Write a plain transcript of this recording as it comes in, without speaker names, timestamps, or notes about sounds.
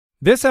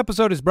This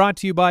episode is brought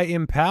to you by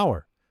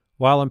Empower.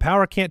 While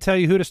Empower can't tell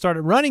you who to start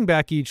at running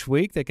back each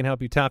week, they can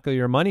help you tackle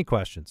your money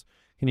questions.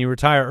 Can you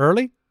retire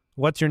early?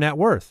 What's your net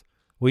worth?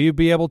 Will you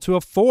be able to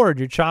afford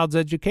your child's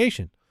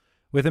education?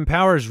 With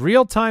Empower's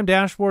real-time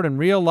dashboard and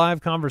real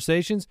live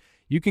conversations,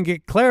 you can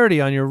get clarity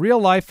on your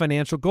real-life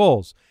financial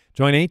goals.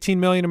 Join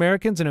 18 million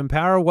Americans and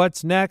empower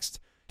what's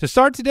next. To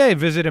start today,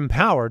 visit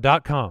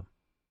empower.com.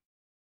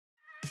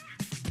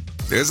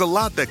 There's a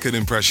lot that could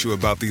impress you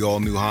about the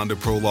all-new Honda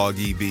Prologue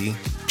EV.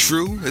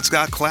 True, it's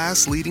got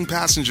class-leading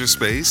passenger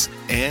space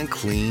and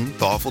clean,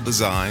 thoughtful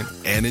design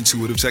and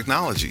intuitive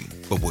technology.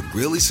 But what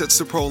really sets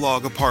the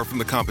Prologue apart from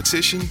the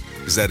competition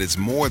is that it's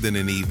more than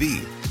an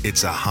EV.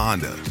 It's a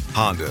Honda.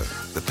 Honda,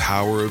 the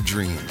power of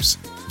dreams.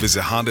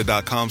 Visit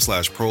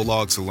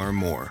honda.com/prologue to learn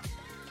more.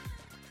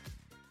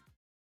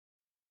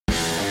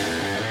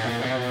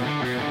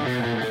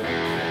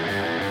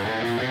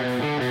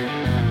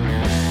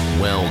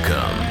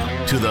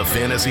 Welcome to the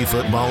Fantasy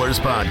Footballers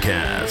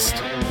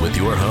Podcast with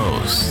your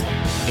hosts,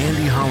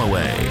 Andy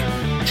Holloway,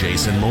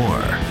 Jason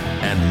Moore,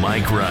 and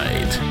Mike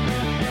Wright.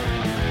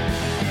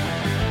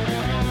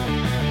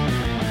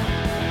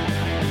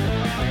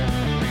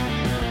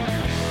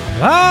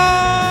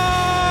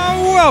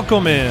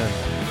 Welcome in.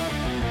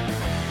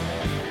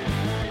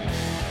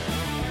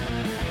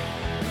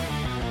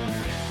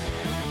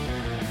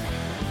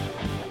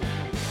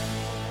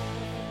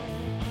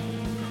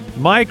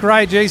 Mike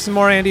Wright, Jason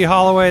Moore, Andy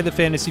Holloway, the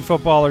Fantasy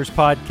Footballers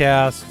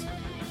Podcast.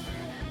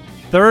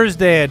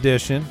 Thursday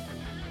edition.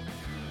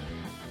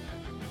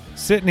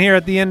 Sitting here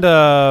at the end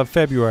of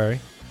February.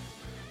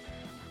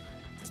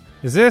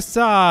 Is this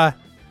one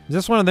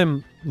of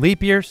them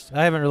leap years?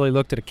 I haven't really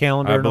looked at a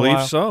calendar in a while. I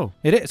believe so.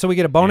 It is. So we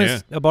get a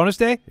bonus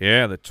day?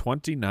 Yeah, the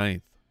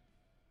 29th.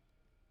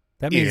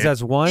 That means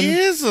that's one. It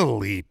is a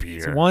leap year.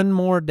 It's one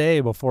more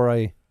day before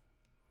I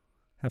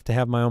have to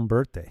have my own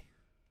birthday.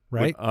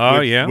 Right?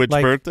 Yeah. Which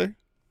birthday?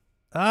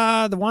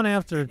 The one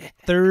after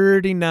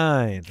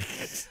 39.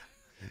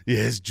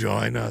 Yes,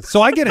 join us.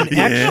 So I get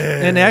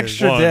an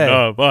extra day. One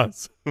of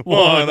us.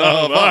 One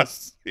of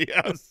us.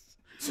 Yes.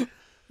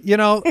 You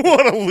know,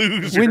 what a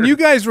loser. When you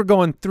guys were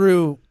going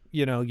through,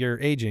 your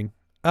aging,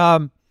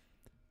 it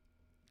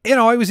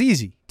was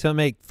easy to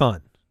make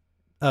fun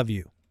of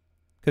you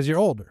because you're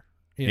older.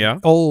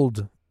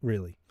 Old,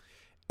 really.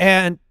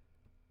 And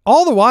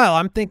all the while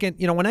I'm thinking,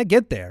 when I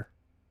get there,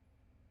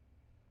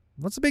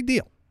 what's the big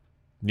deal?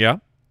 Yeah.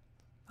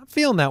 I'm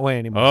feeling that way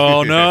anymore.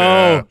 Oh,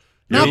 no.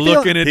 You're Not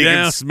looking it he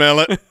down. can smell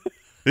it.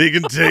 He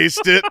can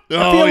taste it.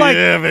 I feel like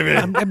yeah, baby.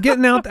 I'm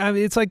getting out.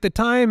 It's like the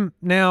time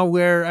now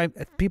where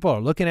people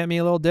are looking at me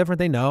a little different.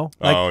 They know.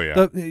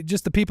 Like,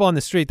 just the people on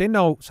the street, they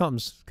know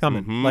something's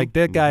coming. Mm-hmm, like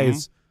that guy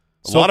is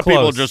a so lot of close.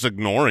 people are just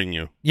ignoring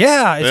you.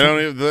 Yeah.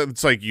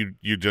 It's like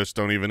you just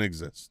don't even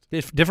exist.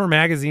 Different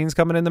magazines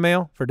coming in the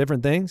mail for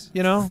different things,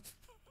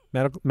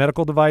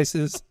 medical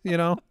devices,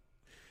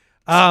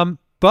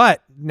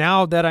 But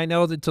now that I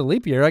know that it's a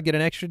leap year, I get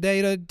an extra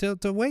day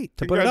to wait,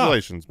 to put it off.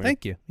 Congratulations, man.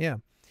 Thank you. Yeah.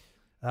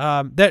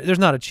 There's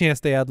not a chance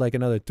they add like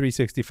another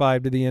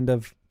 365 to the end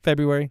of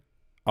February.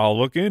 I'll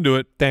look into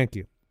it. Thank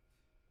you.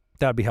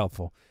 That'd be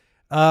helpful.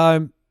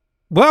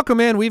 Welcome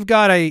in. We've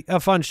got a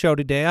fun show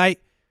today.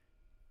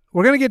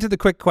 We're going to get to the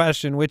quick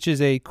question, which is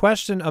a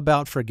question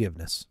about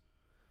forgiveness.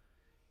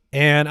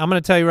 And I'm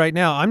going to tell you right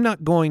now, I'm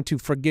not going to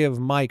forgive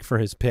Mike for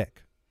his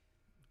pick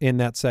in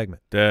that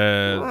segment.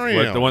 The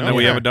one that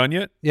we haven't done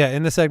yet? Yeah,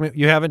 in the segment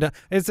you haven't done.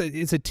 It's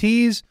a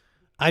tease.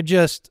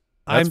 That's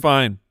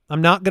fine.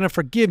 I'm not going to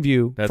forgive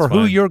you That's for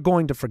who fine. you're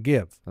going to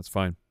forgive. That's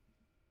fine.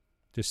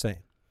 Just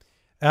saying.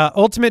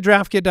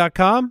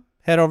 UltimateDraftKit.com.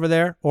 Head over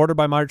there. Order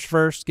by March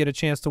 1st. Get a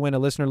chance to win a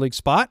Listener League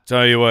spot.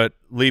 Tell you what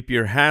leap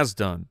year has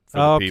done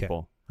for the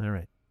people. All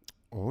right.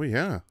 Oh,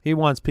 yeah. He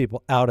wants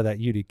people out of that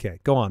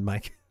UDK. Go on,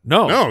 Mike.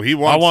 No, he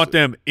wants. I want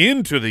them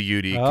into the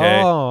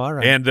UDK. Oh, all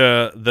right. And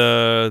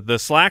the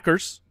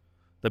slackers,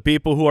 the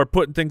people who are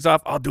putting things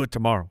off, I'll do it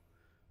tomorrow.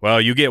 Well,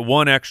 you get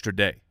one extra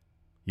day.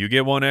 You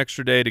get one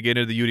extra day to get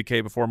into the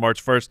UDK before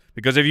March 1st,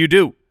 because if you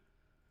do,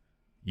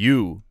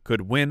 you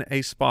could win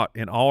a spot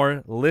in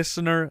our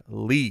Listener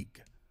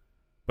League.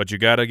 But you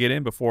got to get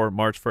in before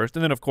March 1st.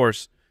 And then, of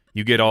course,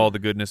 you get all the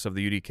goodness of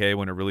the UDK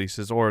when it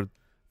releases, or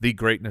the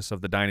greatness of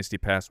the Dynasty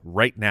Pass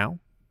right now.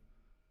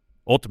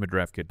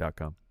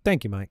 UltimateDraftKit.com.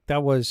 Thank you, Mike.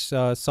 That was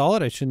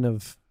solid. I shouldn't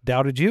have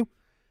doubted you.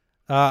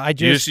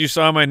 You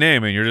saw my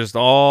name, and you're just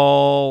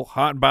all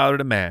hot and bothered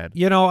and mad.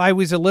 I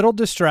was a little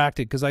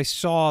distracted because I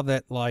saw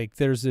that,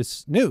 there's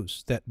this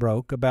news that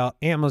broke about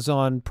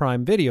Amazon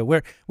Prime Video,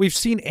 where we've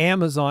seen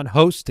Amazon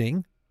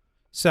hosting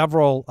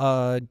several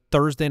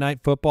Thursday night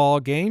football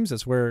games.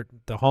 That's where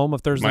the home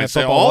of Thursday night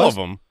football all was.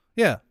 of them.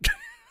 Yeah.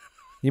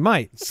 You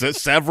might.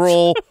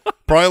 Several,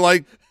 probably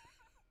like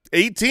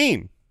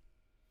 18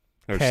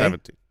 or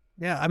 17.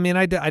 Yeah, I mean,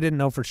 I didn't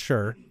know for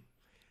sure.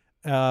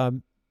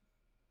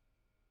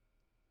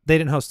 They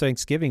didn't host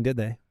Thanksgiving, did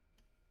they?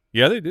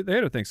 Yeah, they did. They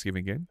had a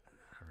Thanksgiving game.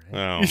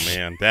 Oh,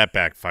 man, that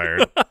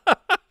backfired.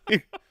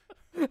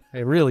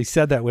 They really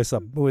said that with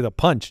a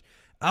punch.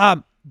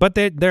 But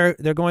they're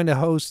going to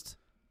host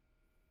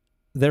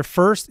their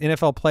first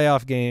NFL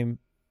playoff game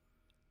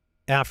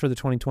after the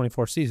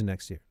 2024 season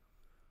next year.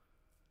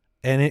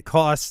 And it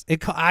costs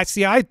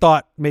I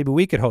thought maybe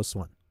we could host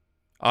one.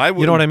 I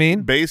would, you know what I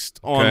mean? Based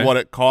on what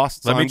it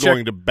costs, I'm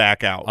going to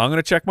back out. I'm going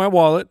to check my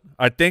wallet.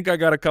 I think I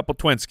got a couple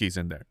Twinskies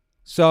in there.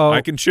 So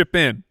I can chip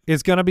in.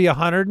 It's going to be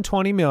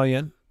 $120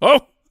 million.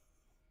 Oh.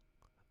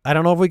 I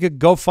don't know if we could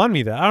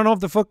GoFundMe that. I don't know if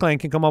the Foot Clan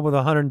can come up with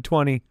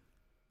 $120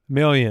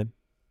 million.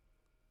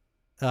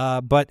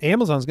 But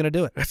Amazon's going to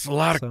do it. That's a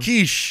lot of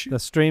quiche. The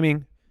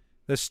streaming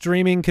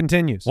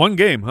continues. One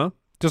game, huh?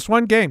 Just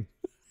one game.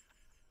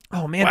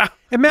 Oh man! Wow.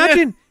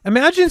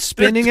 Imagine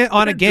spinning it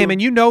on a game,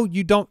 and you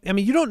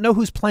don't know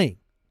who's playing,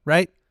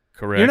 right?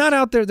 Correct. You're not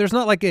out there. There's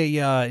not like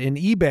an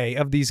eBay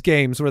of these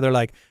games where they're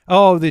like,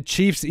 oh, the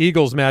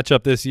Chiefs-Eagles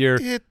matchup this year.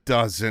 It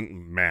doesn't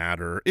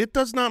matter. It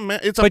does not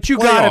matter. But you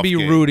got to be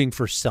rooting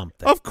for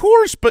something. Of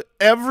course, but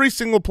every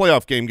single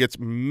playoff game gets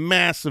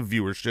massive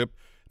viewership.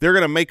 They're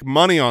going to make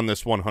money on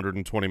this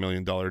 $120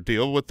 million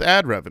deal with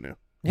ad revenue.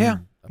 Yeah.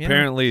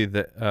 Apparently,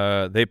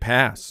 they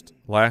passed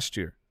last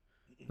year,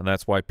 and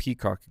that's why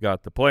Peacock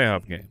got the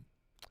playoff game.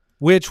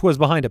 Which was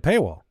behind a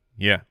paywall.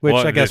 Yeah. Which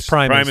I guess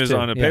Prime is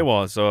on a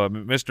paywall. So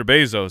Mr.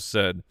 Bezos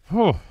said,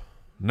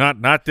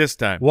 not this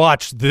time.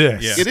 Watch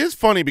this. Yeah. It is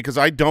funny because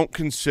I don't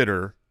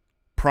consider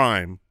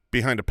Prime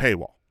behind a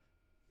paywall.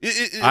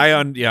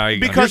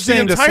 Because the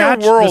entire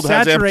world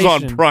has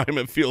Amazon Prime,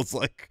 it feels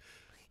like.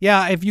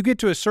 Yeah, if you get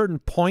to a certain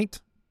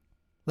point,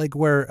 like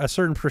where a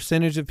certain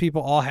percentage of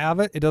people all have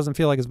it, it doesn't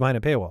feel like it's behind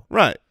a paywall.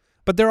 Right.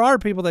 But there are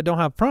people that don't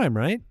have Prime,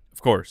 right?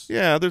 Of course.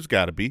 Yeah, there's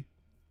got to be.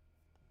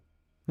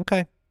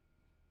 Okay.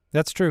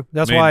 That's true.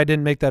 That's why I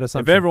didn't make that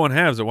assumption. If everyone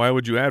has it, why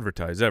would you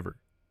advertise ever?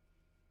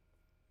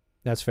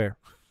 That's fair.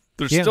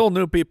 There's still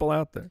new people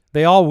out there.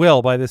 They all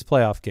will by this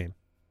playoff game.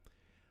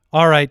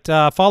 All right.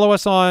 Follow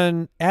us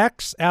on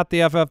X at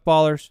the FF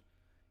Ballers.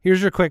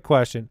 Here's your quick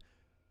question.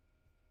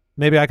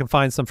 Maybe I can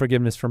find some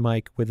forgiveness for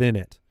Mike within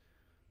it.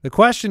 The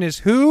question is,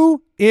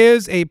 who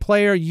is a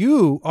player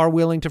you are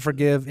willing to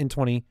forgive in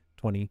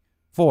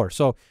 2024?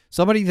 So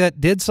somebody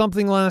that did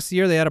something last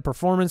year, they had a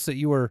performance that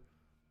you were,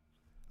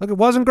 look, it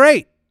wasn't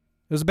great.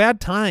 It was a bad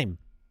time.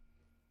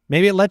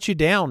 Maybe it let you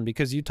down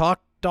because you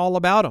talked all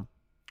about them.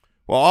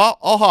 Well,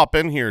 I'll hop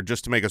in here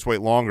just to make us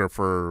wait longer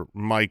for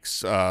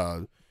Mike's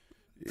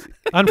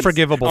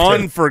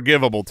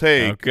unforgivable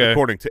take,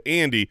 according to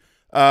Andy.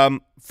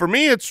 For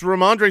me, it's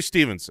Ramondre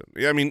Stevenson.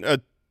 I mean, a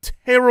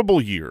terrible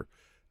year.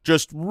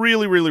 Just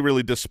really, really,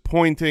 really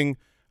disappointing.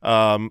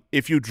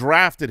 If you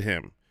drafted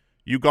him,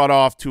 you got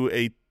off to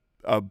a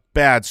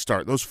bad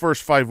start. Those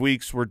first 5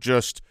 weeks were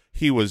just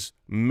he was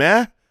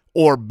meh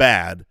or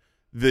bad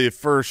the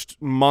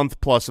first month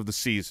plus of the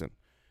season.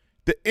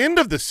 The end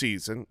of the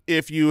season,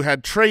 if you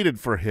had traded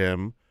for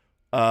him,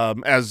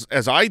 as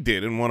I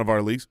did in one of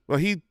our leagues, well,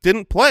 he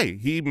didn't play.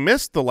 He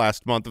missed the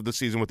last month of the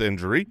season with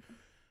injury.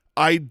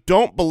 I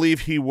don't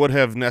believe he would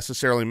have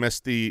necessarily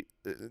missed the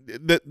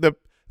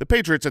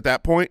Patriots at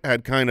that point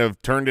had kind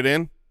of turned it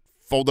in,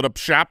 folded up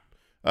shop,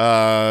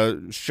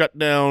 shut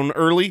down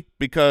early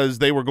because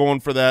they were going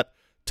for that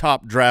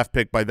top draft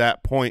pick by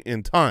that point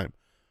in time.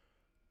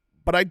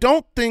 But I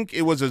don't think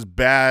it was as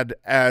bad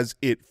as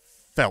it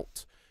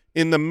felt.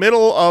 In the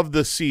middle of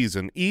the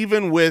season,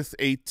 even with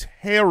a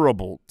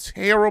terrible,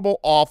 terrible,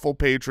 awful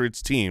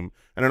Patriots team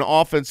and an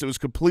offense that was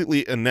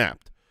completely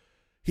inept,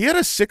 he had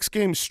a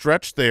 6-game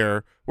stretch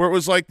there where it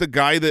was like the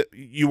guy that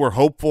you were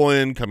hopeful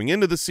in coming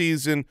into the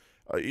season,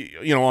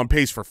 on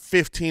pace for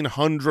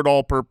 1,500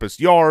 all-purpose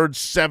yards,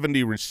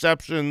 70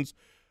 receptions,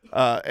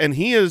 and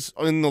he is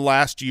in the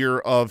last year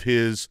of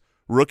his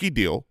rookie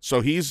deal, so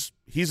he's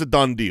a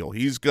done deal.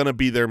 He's going to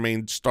be their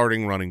main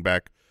starting running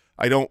back.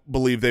 I don't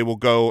believe they will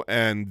go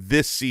and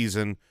this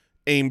season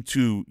aim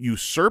to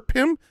usurp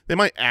him. They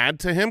might add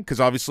to him because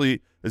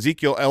obviously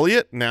Ezekiel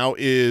Elliott now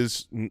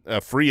is a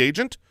free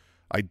agent.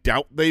 I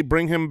doubt they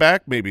bring him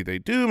back. Maybe they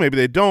do, maybe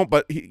they don't,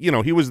 but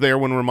he was there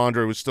when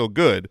Ramondre was still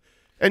good.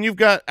 And you've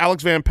got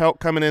Alex Van Pelt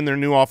coming in, their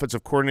new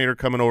offensive coordinator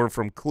coming over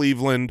from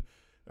Cleveland,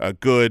 a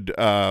good,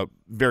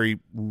 very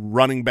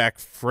running back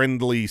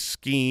friendly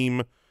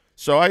scheme.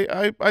 So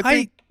I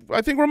think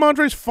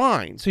Ramondre's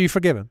fine. So you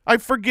forgive him? I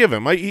forgive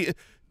him.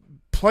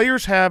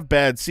 Players have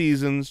bad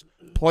seasons.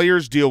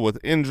 Players deal with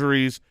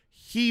injuries.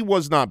 He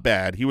was not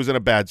bad. He was in a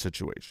bad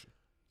situation.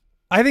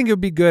 I think it would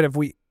be good if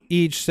we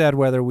each said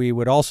whether we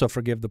would also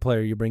forgive the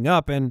player you bring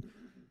up. And,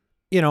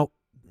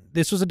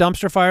 this was a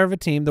dumpster fire of a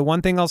team. The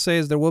one thing I'll say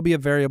is there will be a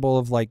variable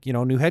of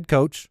new head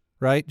coach,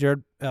 right?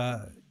 Jared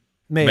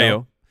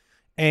Mayo.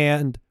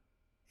 And,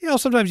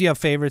 sometimes you have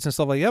favorites and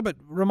stuff like that. But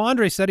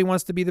Ramondre said he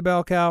wants to be the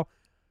bell cow.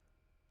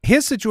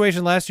 His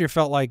situation last year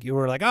felt like you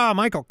were like,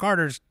 Michael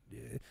Carter's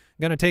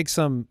going to take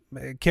some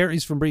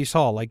carries from Breece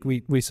Hall, like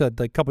we said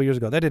a couple years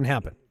ago. That didn't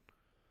happen.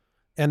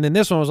 And then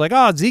this one was like,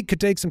 Zeke could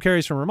take some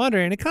carries from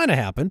Ramondre, and it kind of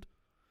happened.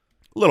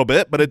 A little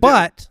bit, but it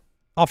didn't.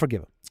 I'll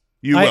forgive him.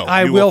 You will.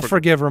 I will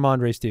forgive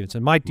Ramondre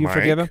Stevenson. Mike, do you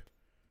forgive him?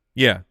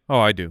 Yeah. Oh,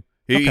 I do.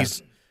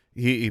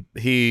 He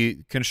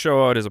can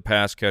show out as a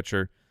pass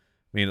catcher.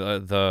 I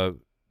mean,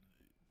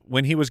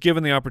 when he was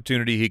given the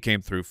opportunity, he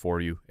came through for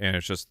you, and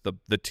it's just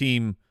the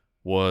team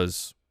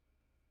was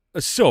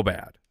so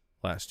bad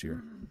last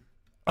year.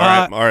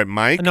 All right,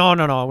 Mike. No.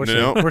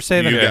 We're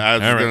saving it. I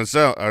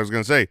was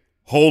gonna say,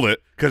 hold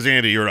it, because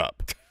Andy, you're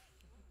up.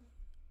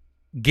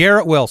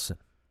 Garrett Wilson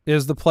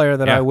is the player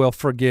that I will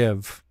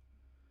forgive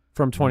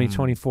from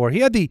 2024. He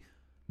had the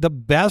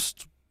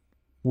best,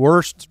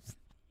 worst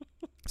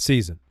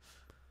season.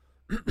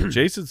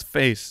 Jason's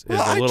face is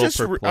a little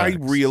perplexed. I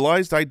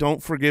realized I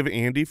don't forgive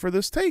Andy for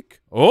this take.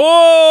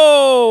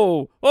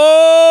 Oh,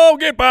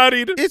 get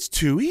bodied. It's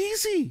too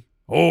easy.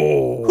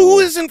 Oh. Who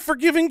isn't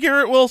forgiving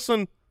Garrett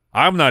Wilson?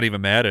 I'm not even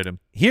mad at him.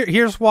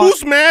 Here's why.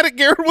 Who's mad at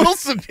Garrett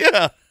Wilson?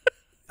 Yeah.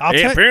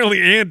 Apparently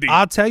Andy.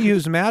 I'll tell you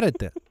who's mad at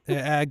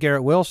that.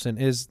 Garrett Wilson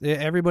is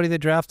everybody that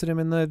drafted him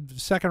in the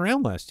second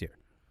round last year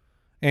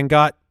and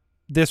got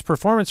this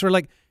performance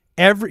where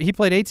he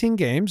played 18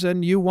 games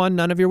and you won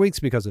none of your weeks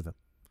because of him.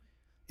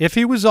 If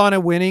he was on a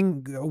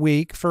winning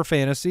week for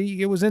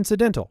fantasy, it was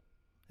incidental.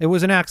 It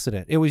was an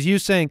accident. It was you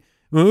saying,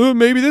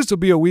 maybe this will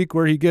be a week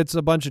where he gets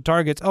a bunch of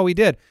targets. Oh, he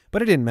did,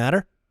 but it didn't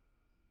matter.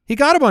 He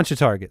got a bunch of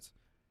targets.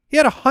 He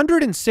had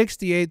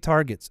 168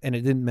 targets, and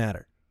it didn't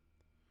matter.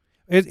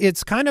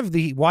 It's kind of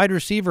the wide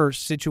receiver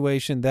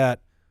situation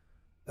that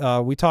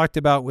we talked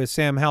about with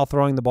Sam Howell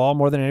throwing the ball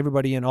more than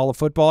everybody in all of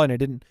football, and it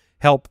didn't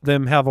help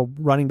them have a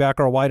running back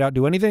or a wideout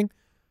do anything.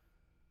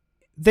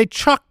 They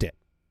chucked it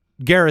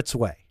Garrett's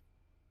way.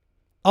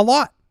 A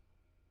lot.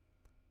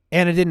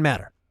 And it didn't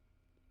matter.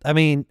 I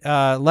mean,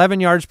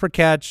 11 yards per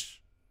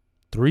catch,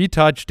 3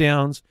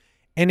 touchdowns,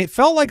 and it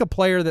felt like a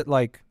player that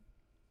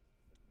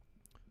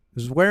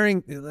was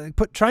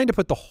trying to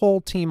put the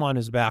whole team on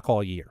his back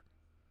all year,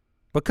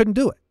 but couldn't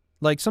do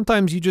it.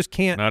 Sometimes you just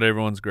can't. Not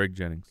everyone's Greg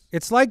Jennings.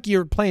 It's like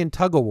you're playing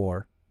tug of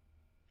war,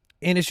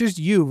 and it's just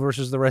you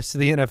versus the rest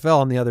of the NFL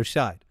on the other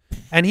side.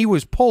 And he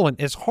was pulling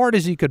as hard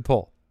as he could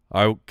pull.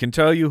 I can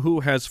tell you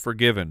who has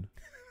forgiven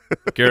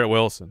Garrett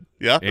Wilson.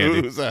 Yeah?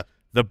 Andy. Who's that?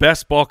 The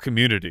best ball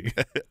community.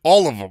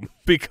 All of them.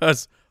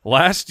 Because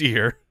last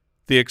year,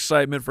 the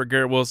excitement for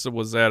Garrett Wilson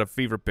was at a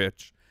fever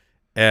pitch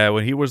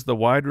when he was the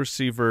wide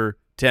receiver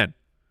 10.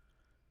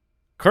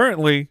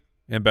 Currently,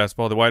 in best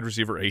ball, the wide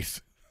receiver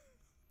 8.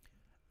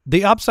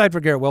 The upside for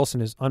Garrett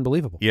Wilson is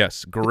unbelievable.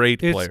 Yes, great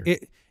player.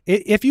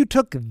 If you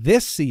took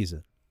this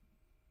season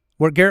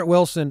where Garrett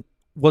Wilson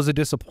was a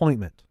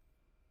disappointment,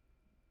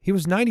 he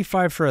was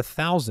 95 for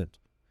 1,000.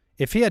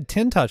 If he had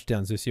 10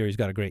 touchdowns this year, he's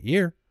got a great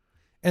year.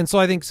 And so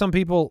I think some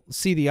people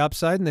see the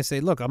upside and they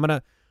say, look, I'm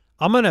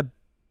gonna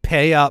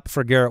pay up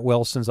for Garrett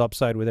Wilson's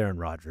upside with Aaron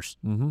Rodgers.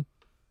 Mm-hmm.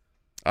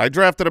 I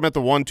drafted him at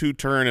the 1-2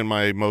 turn in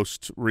my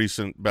most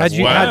recent best.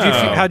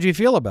 How'd you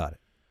feel about it?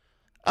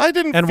 I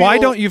didn't. And why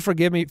don't you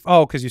forgive me?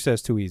 Oh, because you said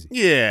it's too easy.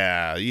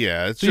 Yeah.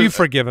 So you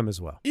forgive him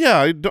as well. Yeah.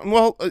 I don't,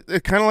 well,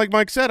 kind of like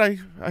Mike said, I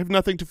have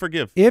nothing to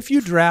forgive. If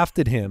you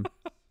drafted him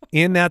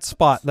in that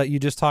spot that you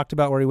just talked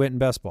about where he went in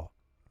best ball,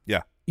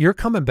 yeah, you're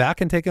coming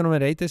back and taking him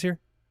at 8 this year?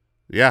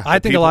 Yeah. I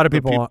think a lot of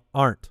people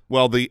aren't.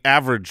 Well, the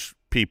average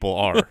people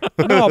are.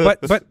 No,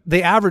 but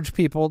the average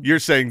people. You're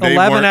saying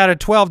 11 out of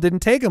 12 didn't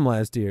take him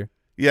last year.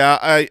 Yeah,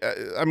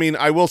 I mean,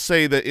 I will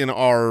say that in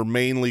our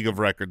main league of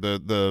record,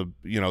 the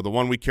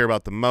one we care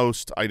about the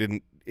most, I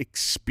didn't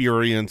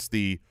experience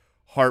the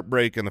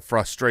heartbreak and the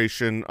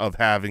frustration of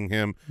having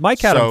him. Mike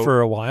had him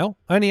for a while,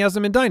 and he has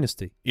him in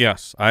Dynasty.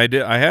 Yes, I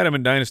did. I had him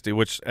in Dynasty,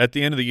 which at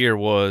the end of the year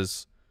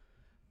was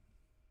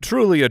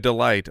truly a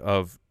delight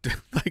of,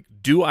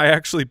 do I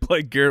actually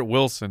play Garrett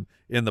Wilson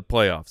in the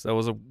playoffs? That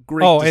was a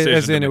great decision.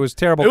 As in it was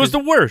terrible. It was the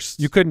worst.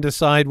 You couldn't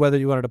decide whether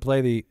you wanted to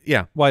play the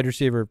wide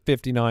receiver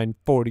 59,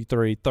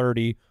 43,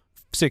 30,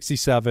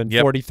 67,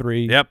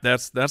 43. Yep,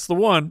 that's the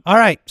one. All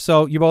right,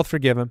 so you both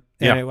forgive him.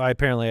 And Yeah.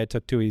 apparently I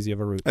took too easy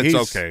of a route. It's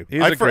okay.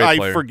 He's a great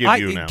player. I forgive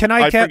you now. Can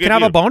I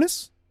have a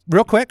bonus?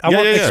 Real quick? I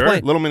want to explain.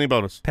 Sure. Little mini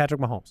bonus.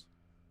 Patrick Mahomes.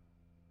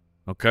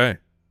 Okay.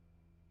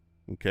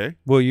 Okay.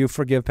 Will you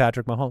forgive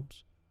Patrick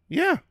Mahomes?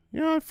 Yeah,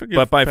 I forgive.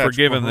 But by Patrick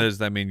forgiving Mahomes. this,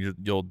 that means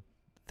you'll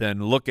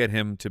then look at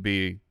him to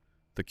be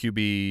the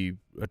QB,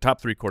 a top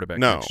 3 quarterback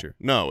next year.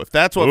 No, if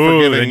that's what Ooh,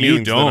 forgiving then you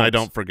means, then don't. I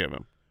don't forgive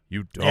him.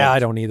 You don't. Yeah, I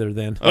don't either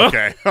then.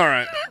 Okay, all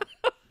right.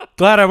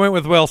 Glad I went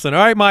with Wilson.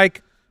 All right,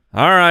 Mike.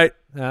 All right.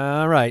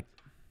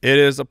 It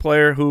is a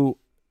player who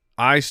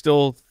I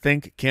still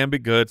think can be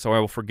good, so I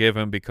will forgive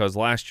him because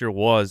last year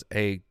was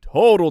a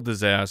total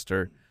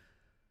disaster.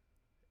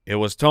 It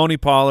was Tony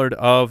Pollard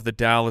of the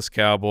Dallas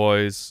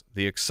Cowboys.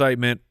 The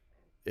excitement,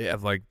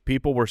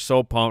 people were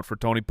so pumped for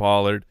Tony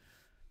Pollard.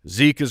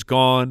 Zeke is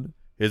gone.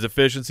 His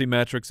efficiency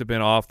metrics have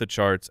been off the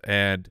charts,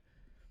 and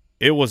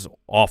it was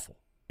awful.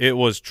 It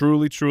was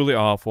truly, truly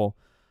awful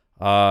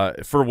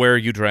for where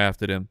you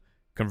drafted him.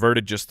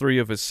 Converted just 3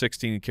 of his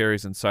 16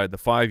 carries inside the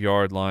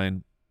 5-yard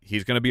line.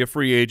 He's going to be a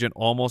free agent,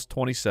 almost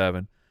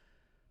 27.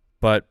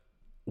 But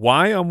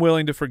why I'm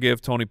willing to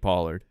forgive Tony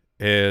Pollard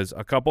is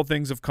a couple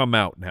things have come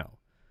out now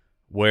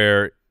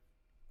where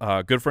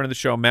a good friend of the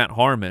show, Matt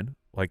Harmon,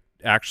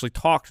 actually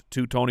talked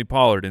to Tony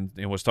Pollard and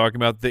was talking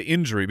about the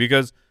injury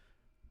because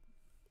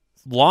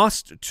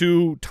lost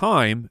to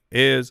time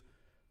is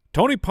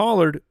Tony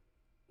Pollard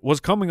was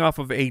coming off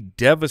of a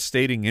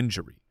devastating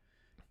injury.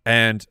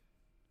 And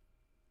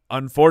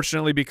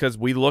unfortunately, because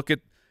we look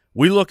at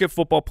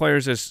football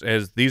players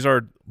as these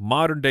are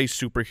modern-day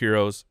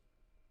superheroes,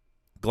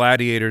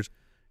 gladiators,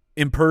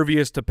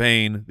 impervious to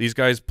pain. These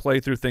guys play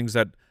through things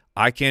that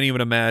I can't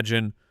even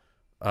imagine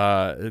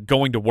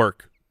going to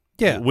work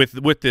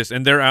with this,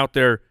 and they're out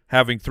there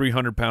having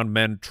 300-pound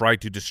men try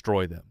to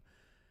destroy them.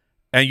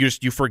 And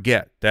you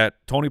forget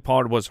that Tony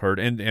Pollard was hurt,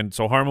 and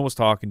so Harmon was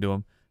talking to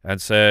him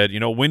and said,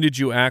 when did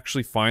you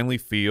actually finally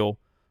feel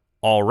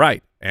all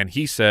right? And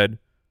he said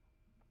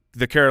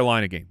the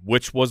Carolina game,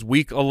 which was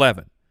week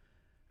 11.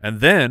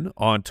 And then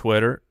on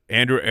Twitter,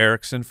 Andrew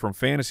Erickson from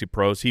Fantasy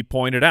Pros, he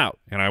pointed out,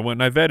 and I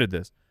went and I vetted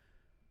this,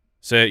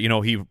 said,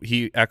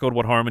 he echoed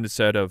what Harmon had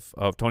said of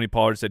Tony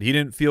Pollard, said he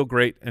didn't feel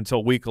great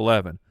until week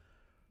 11.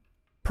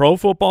 Pro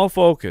Football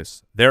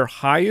Focus, their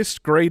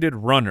highest graded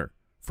runner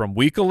from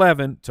week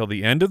 11 till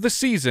the end of the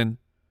season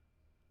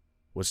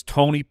was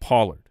Tony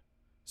Pollard.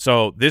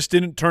 So this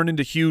didn't turn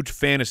into huge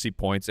fantasy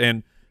points.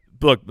 And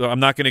look, I'm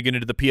not going to get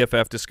into the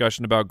PFF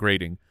discussion about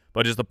grading,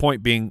 but just the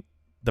point being,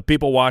 the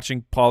people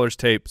watching Pollard's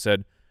tape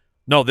said,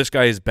 no, this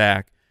guy is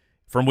back.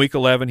 From week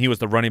 11, he was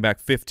the running back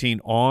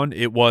 15 on.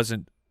 It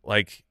wasn't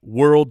like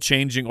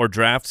world-changing or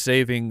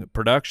draft-saving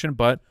production,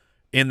 but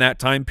in that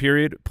time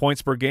period,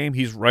 points per game,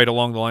 he's right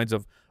along the lines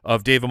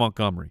of David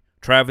Montgomery,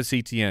 Travis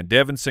Etienne,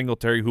 Devin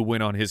Singletary, who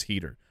went on his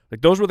heater.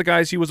 Like, those were the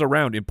guys he was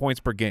around in points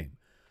per game.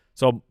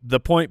 So the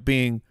point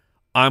being,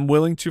 I'm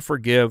willing to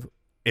forgive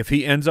if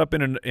he ends up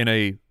in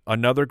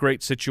another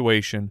great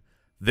situation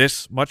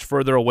this much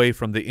further away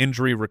from the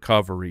injury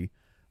recovery.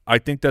 I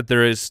think that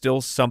there is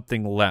still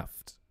something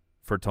left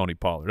for Tony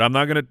Pollard. I'm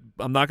not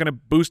gonna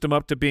boost him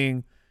up to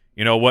being,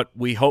 what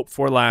we hoped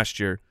for last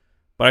year,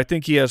 but I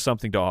think he has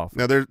something to offer.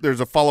 Now there's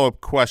a follow-up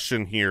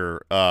question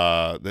here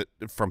that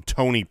from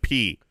Tony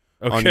P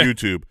on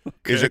YouTube.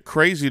 Okay. Is it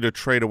crazy to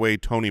trade away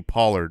Tony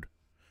Pollard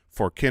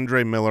for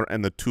Kendre Miller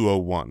and the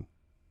 201?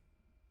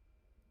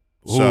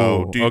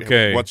 So,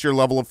 what's your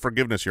level of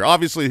forgiveness here?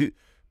 Obviously,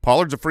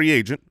 Pollard's a free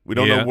agent. We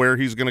don't know where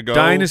he's going to go.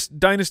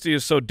 Dynasty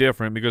is so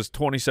different because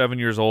 27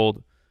 years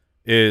old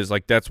is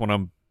like, that's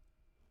when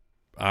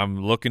I'm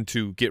looking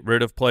to get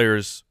rid of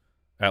players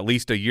at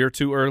least a year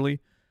too early. I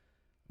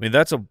mean,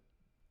 that's a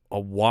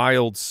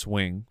wild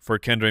swing for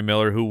Kendre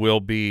Miller,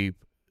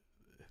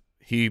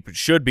 he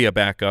should be a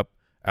backup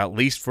at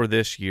least for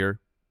this year.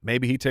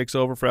 Maybe he takes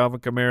over for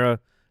Alvin Kamara.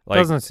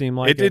 Doesn't seem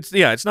like it.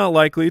 It's not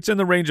likely. It's in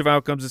the range of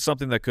outcomes. It's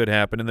something that could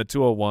happen. In the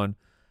 201,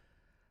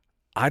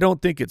 I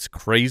don't think it's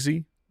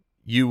crazy.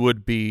 You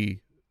would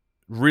be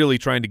really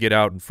trying to get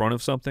out in front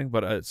of something.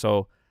 But I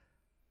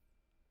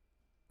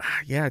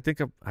think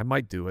I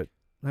might do it.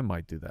 I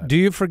might do that. Do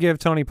you forgive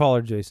Tony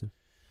Pollard, Jason?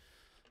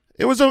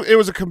 It was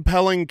a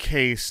compelling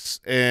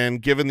case,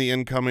 and given the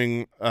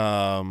incoming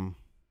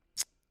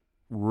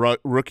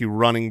rookie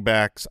running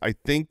backs, I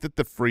think that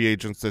the free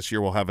agents this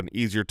year will have an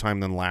easier time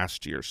than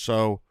last year.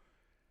 So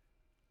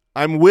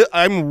I'm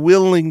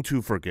willing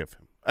to forgive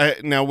him.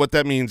 Now, what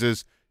that means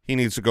is he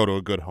needs to go to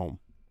a good home.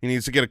 He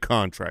needs to get a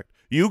contract.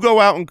 You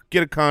go out and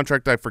get a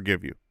contract, I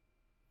forgive you.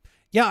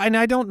 Yeah, and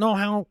I don't know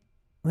how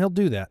he'll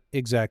do that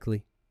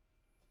exactly.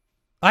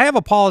 I have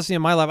a policy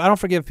in my life. I don't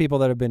forgive people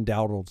that have been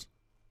dowdled.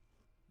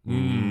 You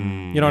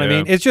know what I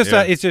mean? It's just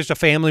a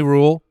family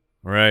rule.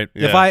 Right.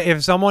 Yeah.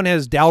 If someone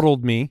has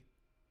dowdled me,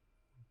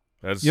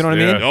 you know what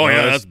I mean? Oh,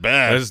 yeah, that's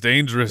bad. That's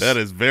dangerous. That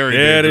is very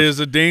dangerous. That is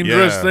a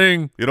dangerous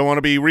thing. You don't want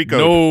to be RICO.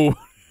 No.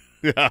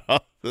 Yeah.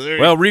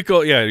 Well,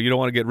 RICO, you don't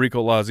want to get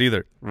RICO laws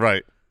either.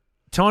 Right.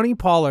 Tony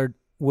Pollard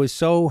was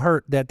so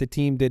hurt that the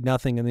team did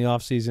nothing in the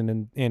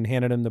offseason and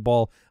handed him the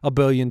ball a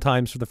billion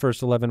times for the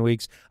first 11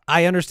 weeks.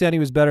 I understand he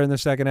was better in the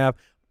second half,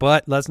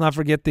 but let's not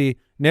forget the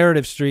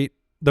narrative street,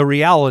 the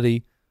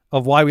reality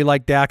of why we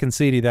like Dak and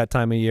CeeDee that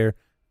time of year.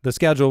 The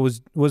schedule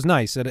was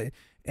nice,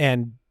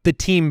 and the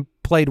team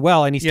played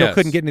well, and he still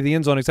couldn't get into the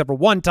end zone except for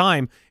one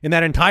time in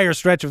that entire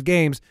stretch of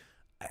games.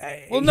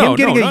 Well, not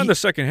in the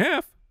second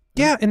half.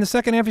 Yeah, in the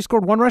second half he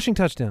scored one rushing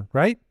touchdown,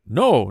 right?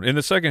 No, in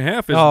the second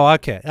half.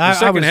 Okay. The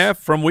second half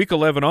from week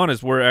 11 on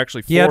is where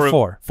actually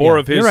four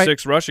of his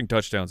 6 rushing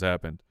touchdowns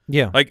happened.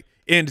 Yeah.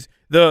 And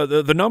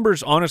the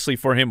numbers, honestly,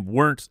 for him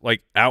weren't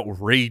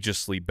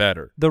outrageously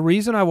better. The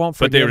reason I won't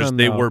forgive him,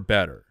 they were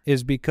better,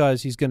 is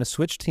because he's going to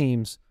switch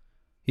teams.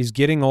 He's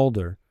getting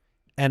older,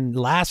 and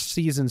last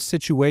season's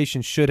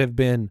situation should have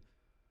been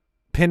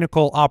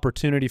pinnacle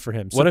opportunity for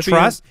him. So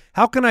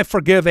how can I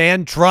forgive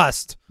and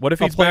trust? What if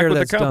he's back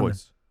with the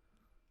Cowboys?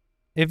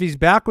 If he's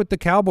back with the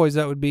Cowboys,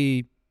 that would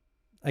be,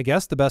 I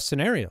guess, the best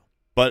scenario.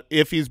 But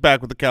if he's back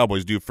with the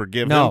Cowboys, do you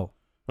forgive him? No.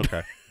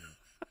 Okay.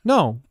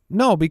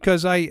 No,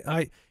 because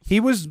he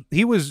was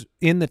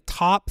in the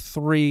top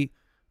 3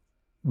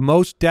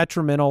 most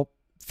detrimental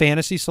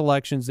fantasy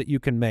selections that you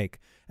can make,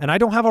 and I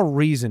don't have a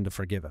reason to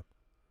forgive him.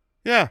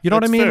 Yeah, you know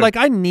what I mean?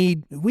 Fair.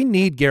 We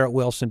need Garrett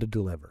Wilson to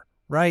deliver,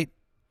 right?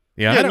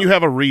 Yeah, and you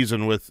have a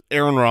reason with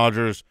Aaron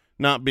Rodgers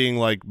not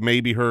being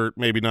maybe hurt,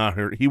 maybe not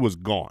hurt. He was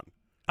gone.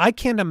 I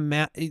can't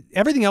imagine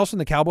everything else in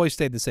the Cowboys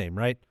stayed the same,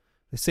 right?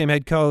 The same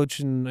head coach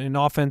and an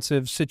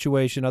offensive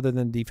situation other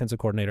than defensive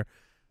coordinator.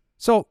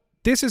 So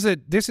this is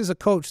a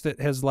coach that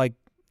has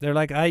they're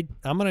like I'm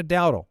gonna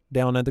dawdle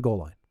down at the goal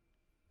line.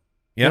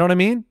 Yep. You know what I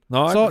mean?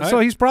 No, so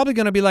he's probably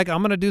going to be like,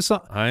 I'm going to do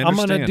something. I'm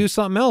going to do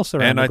something else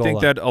around the goal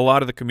line. that a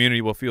lot of the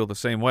community will feel the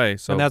same way.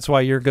 So, and that's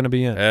why you're going to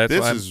be in.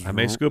 I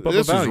may scoop up about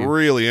you. This is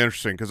really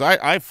interesting because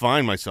I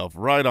find myself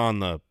right on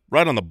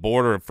the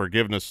border of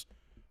forgiveness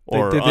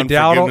or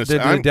unforgiveness.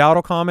 Did the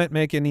Dowdle comment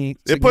make any?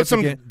 It put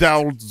some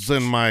doubts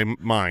in my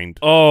mind.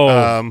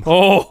 Yeah,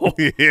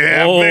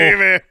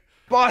 baby,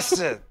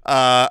 busted.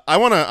 I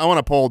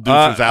wanna pull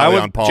Deucer's Alley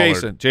on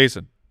Pollard.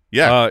 Jason.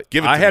 Yeah,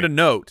 give it to I had me. a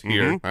note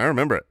here. I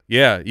remember it.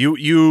 Yeah,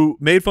 you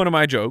made fun of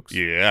my jokes.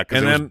 Yeah,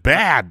 because it was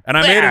bad. And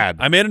I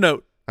made a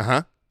note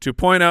to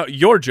point out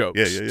your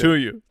jokes to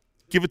you.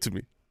 Give it to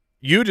me.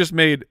 You just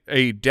made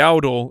a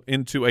dowdle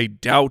into a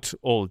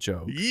doubtful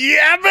joke.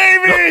 Yeah,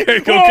 baby!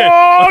 Okay.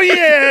 Oh,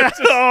 yeah!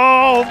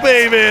 Oh,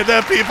 baby,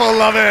 the people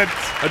love it.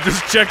 I'm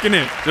just checking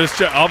in.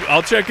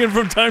 I'll check in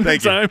from time to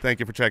time. Thank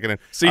you for checking in.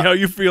 See how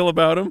you feel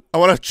about him. I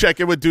want to check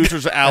in with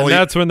Deucer's Alley.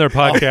 And that's when their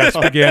podcast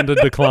began to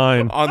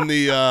decline. On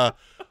the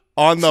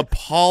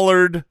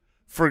Pollard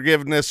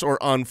forgiveness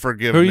or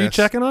unforgiveness. Who are you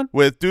checking on?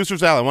 With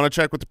Deucer's Alley. I want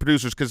to check with the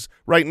producers because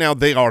right now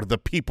they are the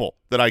people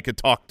that I could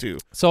talk to.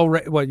 So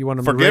what you want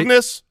to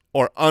forgiveness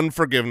or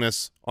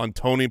unforgiveness on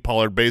Tony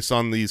Pollard based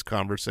on these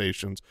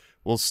conversations?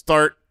 We'll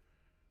start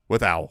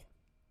with Owl.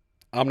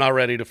 I'm not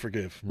ready to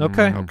forgive.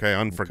 Okay. Okay,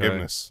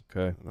 unforgiveness.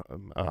 Okay.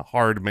 A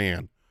hard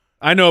man.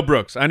 I know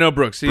Brooks.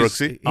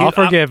 Brooksy? I'll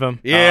forgive him.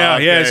 Yeah,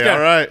 okay, all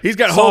right. He's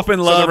got hope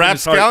and love. So the in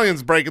his heart.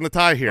 Rapscallion's breaking the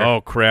tie here. Oh,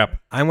 crap.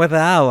 I'm with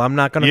Al. I'm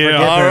not going to forgive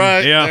all him.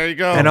 right. Yeah. There you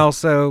go. And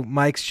also,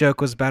 Mike's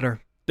joke was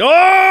better.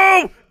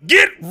 Oh,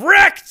 get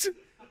wrecked.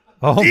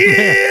 Oh, Get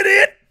man.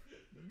 it.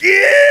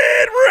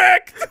 Get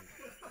wrecked.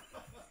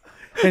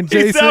 And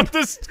Jason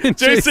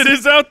Jason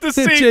is out to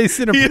sea.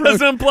 Jason He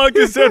has unplugged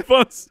his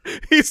headphones.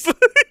 He's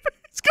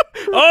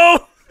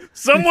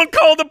someone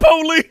called the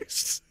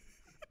police.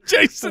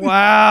 Jason.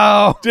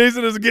 Wow.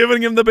 Jason is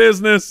giving him the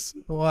business.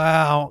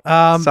 Wow.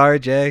 Sorry,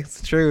 Jay.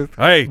 It's the truth.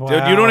 Hey, Wow.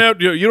 dude,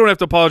 you don't have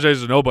to apologize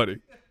to nobody.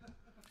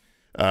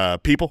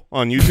 People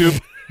on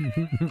YouTube,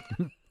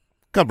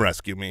 come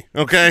rescue me,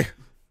 okay?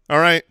 All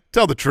right,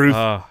 tell the truth.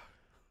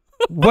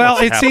 Well,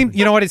 it seems.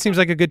 You know what? It seems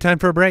like a good time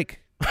for a break.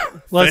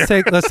 Let's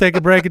take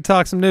a break and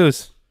talk some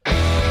news.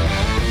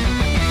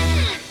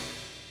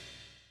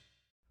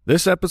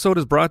 This episode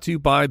is brought to you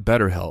by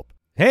BetterHelp.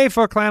 Hey,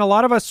 Foot Clan, a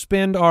lot of us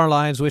spend our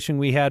lives wishing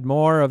we had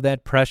more of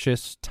that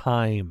precious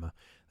time.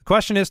 The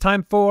question is,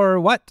 time for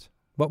what?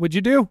 What would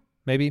you do?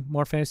 Maybe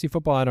more fantasy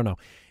football? I don't know.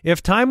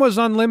 If time was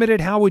unlimited,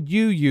 how would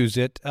you use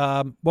it?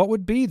 What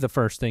would be the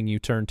first thing you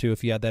turn to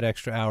if you had that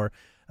extra hour?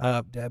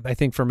 I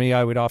think for me,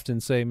 I would often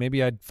say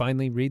maybe I'd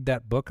finally read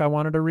that book I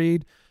wanted to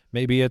read.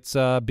 Maybe it's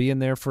being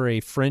there for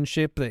a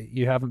friendship that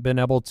you haven't been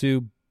able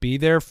to be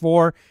there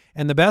for.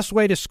 And the best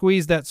way to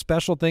squeeze that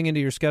special thing into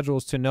your schedule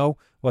is to know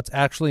what's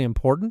actually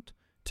important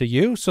to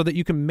you so that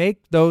you can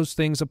make those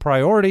things a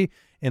priority,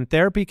 and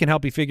therapy can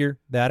help you figure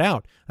that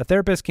out. A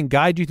therapist can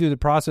guide you through the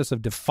process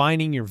of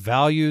defining your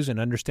values and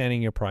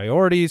understanding your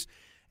priorities,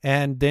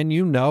 and then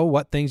you know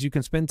what things you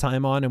can spend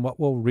time on and what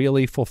will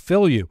really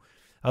fulfill you.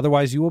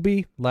 Otherwise, you will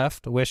be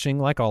left wishing,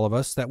 like all of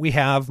us, that we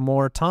have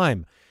more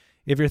time.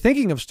 If you're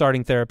thinking of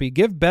starting therapy,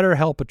 give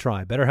BetterHelp a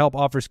try. BetterHelp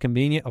offers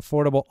convenient,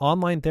 affordable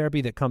online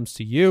therapy that comes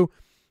to you.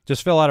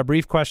 Just fill out a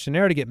brief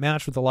questionnaire to get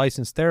matched with a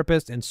licensed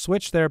therapist and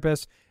switch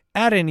therapists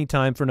at any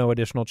time for no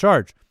additional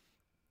charge.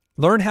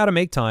 Learn how to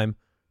make time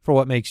for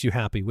what makes you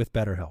happy with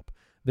BetterHelp.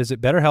 Visit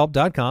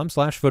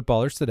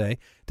BetterHelp.com/footballers today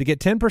to get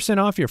 10%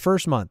 off your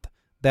first month.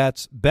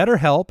 That's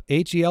BetterHelp,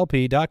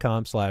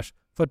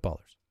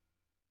 HELP.com/footballers.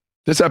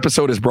 This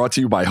episode is brought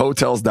to you by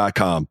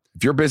Hotels.com.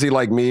 If you're busy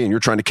like me and you're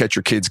trying to catch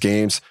your kids'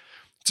 games,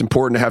 it's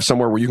important to have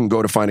somewhere where you can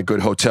go to find a good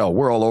hotel.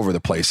 We're all over the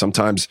place.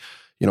 Sometimes,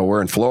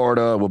 we're in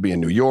Florida, we'll be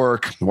in New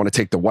York. We want to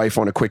take the wife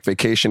on a quick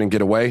vacation and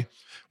get away.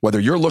 Whether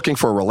you're looking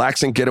for a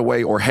relaxing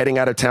getaway or heading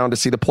out of town to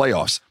see the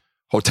playoffs,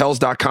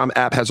 Hotels.com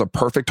app has a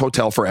perfect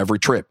hotel for every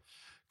trip.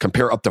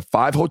 Compare up to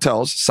 5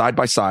 hotels side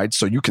by side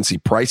so you can see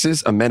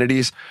prices,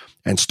 amenities,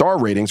 and star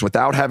ratings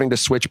without having to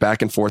switch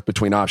back and forth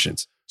between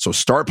options. So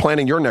start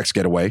planning your next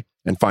getaway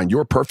and find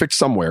your perfect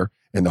somewhere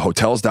in the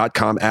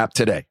Hotels.com app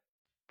today.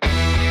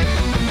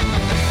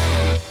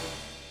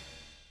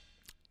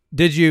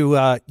 Did you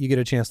get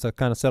a chance to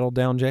kind of settle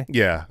down, Jay?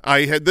 Yeah,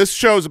 I had this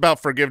show's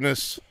about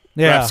forgiveness.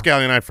 Yeah.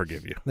 Rapscallion, I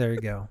forgive you. There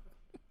you go.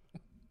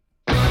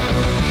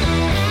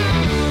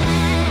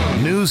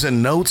 News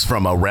and notes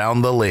from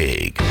around the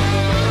league.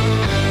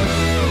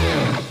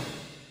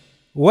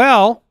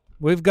 Well,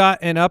 we've got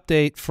an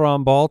update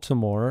from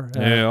Baltimore.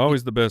 Yeah,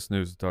 always the best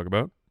news to talk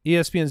about.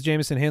 ESPN's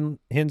Jamison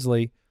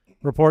Hensley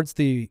reports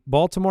the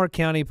Baltimore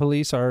County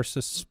Police are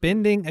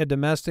suspending a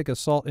domestic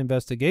assault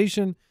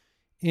investigation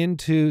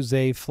into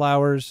Zay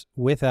Flowers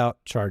without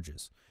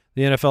charges.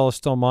 The NFL is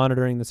still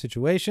monitoring the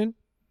situation.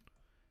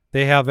 the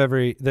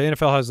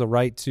NFL has the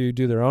right to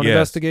do their own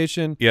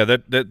investigation. Yeah,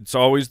 that's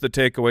always the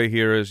takeaway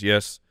here is,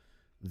 yes,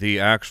 the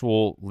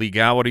actual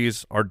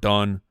legalities are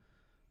done,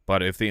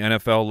 but if the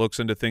NFL looks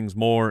into things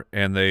more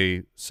and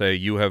they say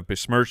you have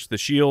besmirched the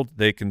shield,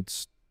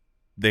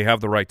 they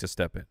have the right to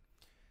step in.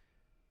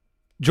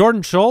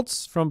 Jordan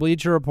Schultz from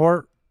Bleacher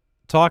Report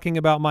talking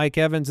about Mike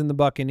Evans and the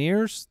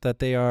Buccaneers, that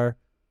they are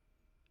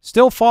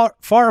still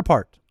far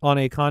apart on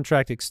a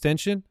contract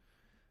extension.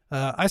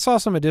 I saw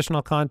some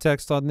additional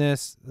context on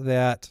this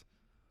that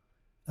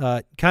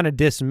kind of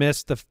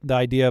dismissed the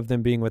idea of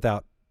them being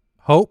without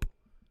hope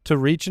to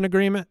reach an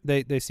agreement.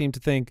 They seem to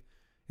think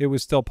it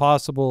was still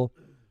possible,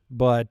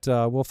 but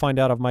we'll find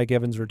out if Mike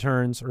Evans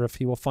returns or if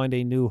he will find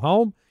a new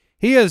home.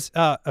 He is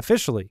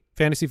officially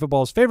fantasy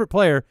football's favorite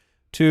player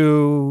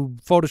to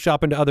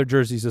Photoshop into other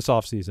jerseys this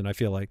offseason, I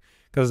feel like,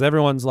 because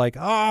everyone's like,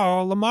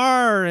 oh,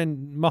 Lamar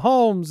and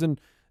Mahomes and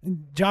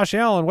Josh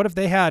Allen, what if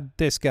they had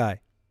this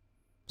guy?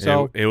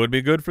 So it would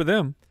be good for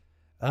them.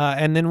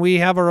 And then we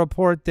have a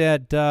report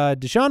that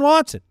Deshaun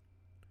Watson,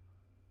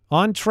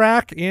 on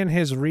track in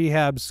his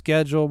rehab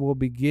schedule, will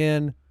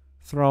begin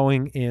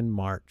throwing in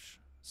March.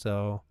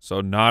 So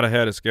not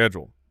ahead of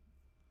schedule.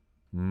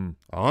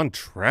 On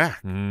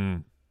track.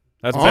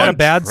 That's is that a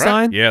bad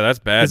sign? Yeah, that's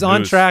bad Is news.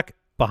 on track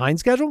behind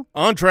schedule?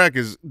 On track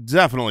is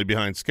definitely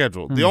behind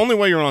schedule. The only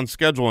way you're on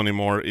schedule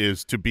anymore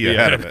is to be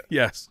ahead of it.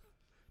 Yes.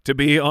 To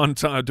be on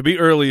time, to be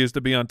early is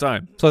to be on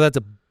time. So that's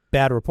a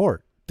bad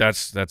report.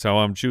 That's how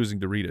I'm choosing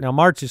to read it. Now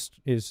March is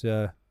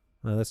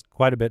that's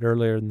quite a bit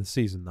earlier in the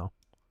season though.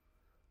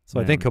 So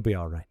I think he'll be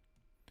all right.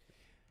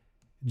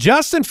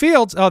 Justin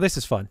Fields. Oh, this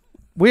is fun.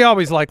 We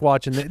always like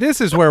watching this. This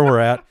is where we're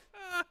at.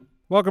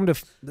 Welcome to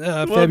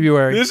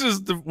February. This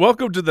is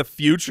welcome to the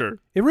future.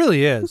 It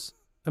really is.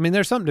 I mean,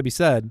 there's something to be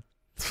said.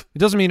 It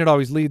doesn't mean it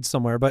always leads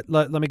somewhere, but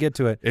let me get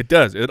to it. It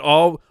does. It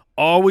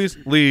always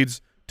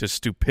leads to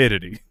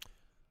stupidity.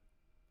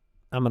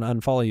 I'm going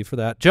to unfollow you for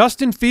that.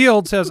 Justin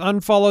Fields has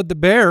unfollowed the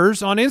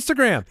Bears on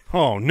Instagram.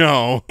 Oh,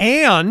 no.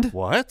 And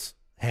What?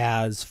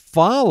 has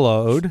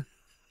followed,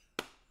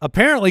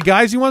 apparently,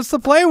 guys he wants to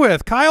play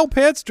with. Kyle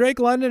Pitts, Drake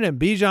London, and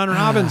Bijan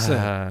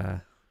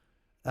Robinson.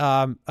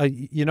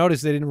 You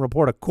notice they didn't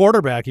report a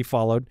quarterback he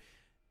followed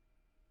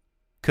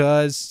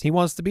because he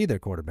wants to be their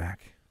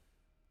quarterback.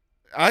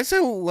 I say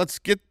let's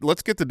get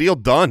the deal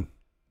done.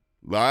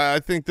 I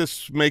think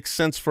this makes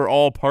sense for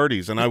all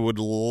parties, and I would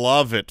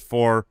love it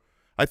for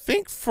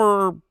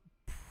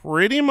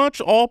pretty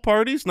much all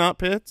parties, not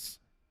Pitts.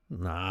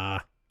 Nah.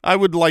 I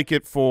would like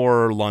it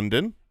for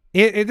London.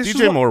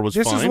 DJ Moore was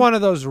This fine. is one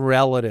of those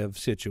relative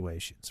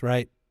situations,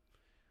 right?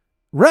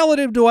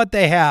 Relative to what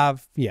they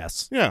have,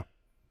 yes. Yeah.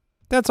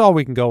 That's all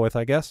we can go with,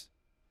 I guess.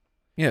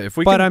 Yeah, if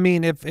we. But can, I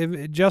mean, if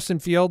Justin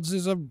Fields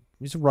he's a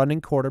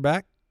running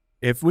quarterback.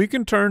 If we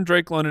can turn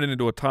Drake London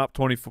into a top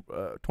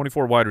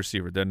 24 wide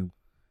receiver, then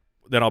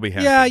I'll be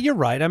happy. Yeah, you're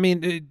right. I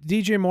mean,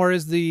 DJ Moore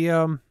is the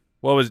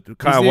what was he's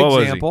Kyle? the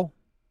What example.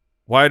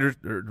 was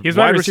he? He's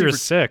wide receiver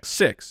 6.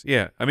 6.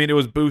 Yeah, I mean, it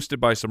was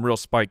boosted by some real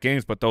spike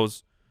games, but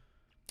those.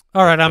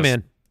 All right, I'm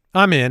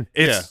in.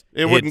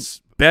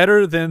 It's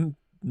better than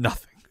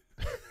nothing.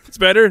 It's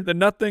better than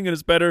nothing, and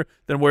it's better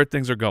than where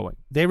things are going.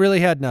 They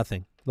really had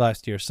nothing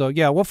last year. So,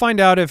 yeah, we'll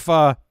find out if,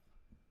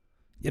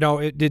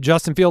 did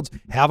Justin Fields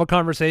have a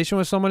conversation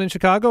with someone in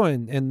Chicago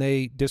and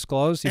they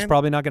disclosed he's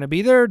probably not going to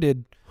be there?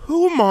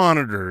 Who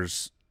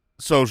monitors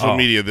social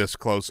media this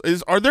close?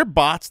 Are there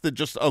bots that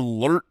just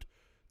alert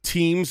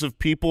teams of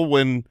people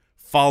when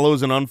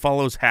follows and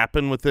unfollows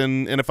happen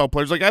within NFL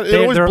players? Like it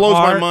always blows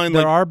my mind.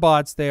 There are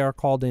bots. They are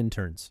called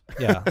interns.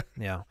 Yeah,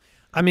 yeah.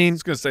 I mean, I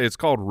was going to say it's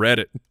called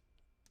Reddit.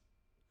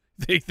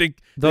 They think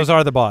those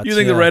are the bots. You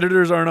think the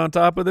Redditors aren't on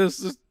top of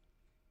this?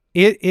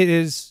 It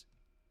is,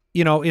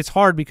 it's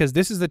hard because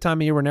this is the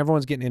time of year when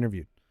everyone's getting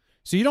interviewed.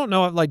 So you don't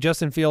know if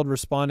Justin Fields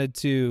responded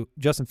to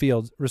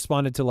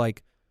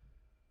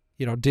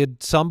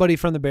did somebody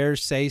from the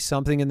Bears say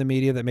something in the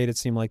media that made it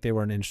seem like they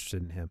weren't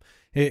interested in him?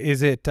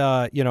 Is it,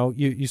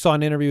 you saw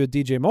an interview with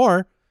DJ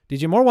Moore.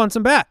 DJ Moore wants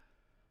him back.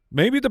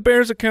 Maybe the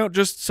Bears account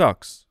just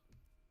sucks.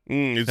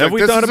 Have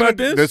we thought about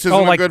this? This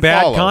isn't a good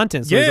bad follow.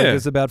 content. So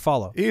it's a bad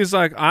follow. He's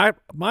like,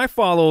 my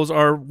follows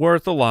are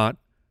worth a lot,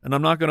 and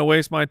I'm not going to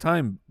waste my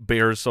time.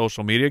 Bears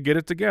social media, get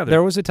it together.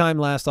 There was a time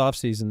last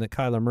offseason that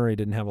Kyler Murray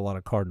didn't have a lot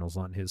of Cardinals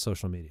on his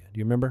social media. Do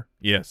you remember?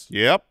 Yes.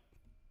 Yep.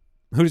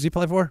 Who does he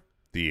play for?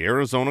 The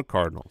Arizona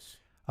Cardinals.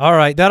 All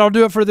right, that'll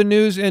do it for the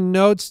news and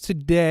notes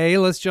today.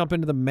 Let's jump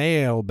into the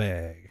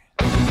mailbag.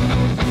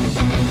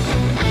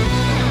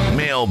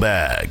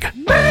 Mailbag.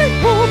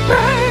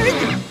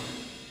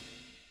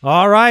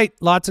 All right,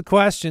 lots of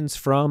questions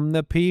from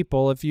the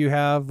people. If you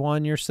have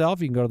one yourself,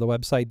 you can go to the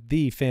website,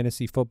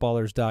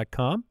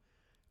 thefantasyfootballers.com.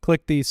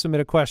 Click the Submit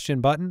a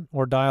Question button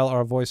or dial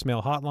our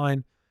voicemail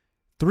hotline,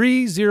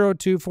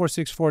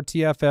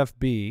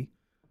 302-464-TFFB.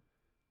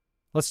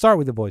 Let's start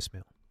with the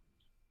voicemail.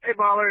 Hey,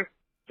 Ballers.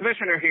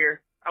 Commissioner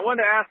here. I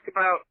wanted to ask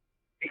about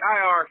the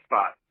IR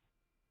spot.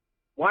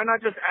 Why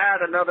not just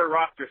add another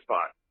roster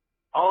spot?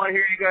 All I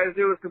hear you guys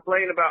do is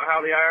complain about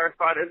how the IR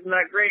spot isn't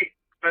that great.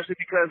 especially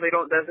because they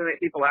don't designate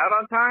people out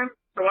on time.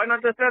 So why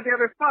not just add the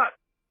other spot?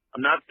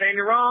 I'm not saying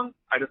you're wrong.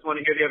 I just want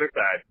to hear the other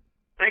side.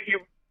 Thank you.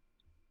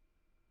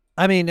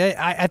 I mean,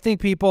 I think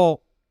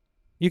people,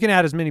 you can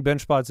add as many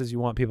bench spots as you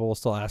want. People will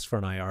still ask for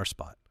an IR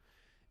spot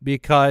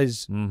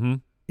because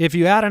if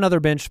you add another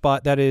bench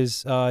spot, that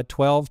is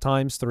 12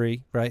 times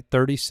 3, right?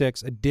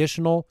 36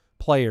 additional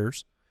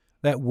players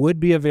that would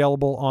be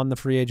available on the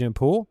free agent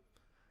pool.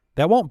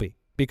 That won't be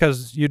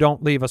because you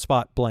don't leave a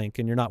spot blank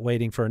and you're not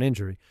waiting for an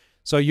injury.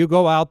 So you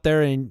go out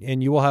there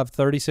and you will have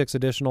 36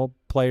 additional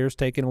players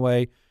taken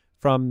away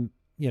from,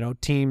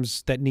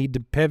 teams that need to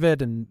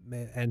pivot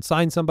and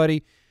sign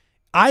somebody.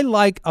 I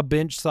like a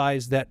bench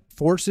size that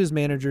forces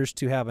managers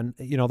to have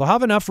they'll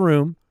have enough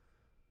room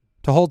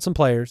to hold some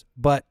players,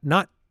 but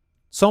not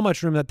so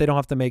much room that they don't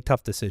have to make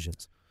tough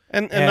decisions.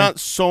 And not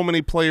so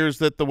many players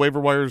that the waiver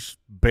wire's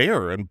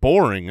bare and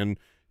boring, and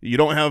you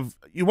want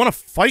to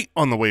fight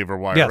on the waiver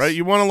wire, yes. right?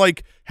 You want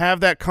to have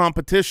that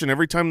competition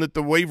every time that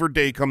the waiver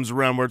day comes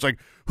around where it's like,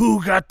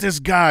 who got this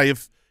guy?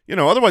 If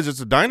otherwise it's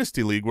a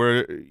dynasty league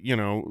where,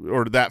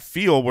 or that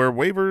feel where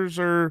waivers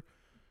are,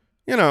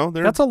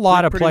 that's a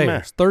lot of players,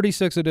 meh.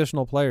 36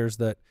 additional players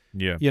that,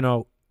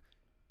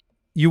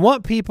 you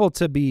want people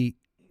to be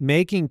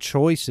making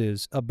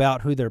choices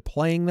about who they're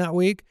playing that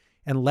week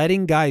and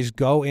letting guys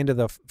go into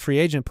the free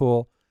agent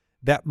pool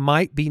that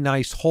might be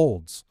nice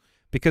holds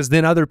because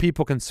then other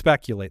people can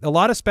speculate. A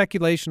lot of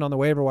speculation on the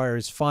waiver wire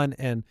is fun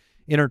and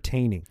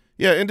entertaining.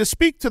 Yeah, and to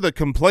speak to the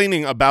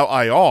complaining about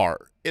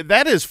IR,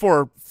 that is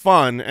for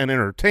fun and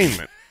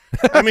entertainment.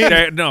 I mean,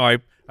 I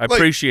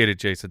appreciate it,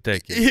 Jason.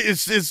 Thank you.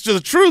 It's just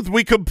the truth.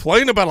 We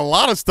complain about a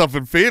lot of stuff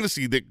in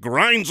fantasy that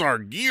grinds our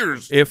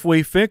gears. If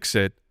we fix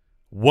it,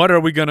 what are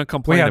we going to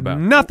complain we have about?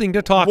 Nothing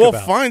to talk we'll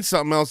about. We'll find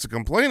something else to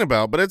complain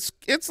about, but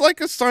it's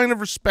like a sign of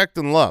respect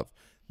and love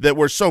that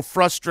we're so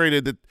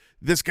frustrated that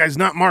this guy's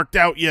not marked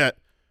out yet.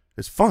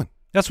 It's fun.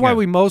 That's why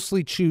we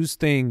mostly choose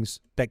things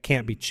that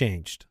can't be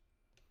changed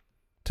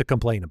to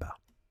complain about.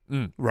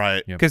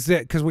 Right. Because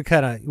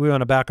we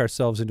want to back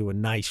ourselves into a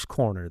nice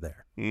corner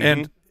there.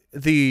 And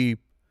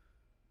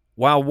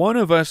while one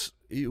of us,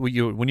 when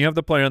you have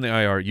the player on the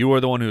IR, you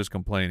are the one who is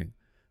complaining.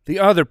 The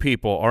other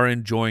people are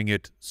enjoying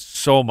it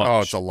so much.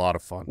 Oh, it's a lot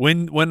of fun.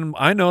 When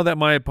I know that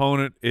my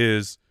opponent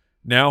is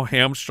now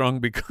hamstrung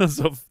because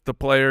of the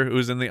player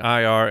who's in the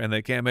IR and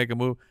they can't make a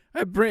move,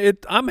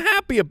 I'm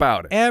happy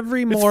about it.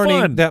 Every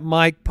morning that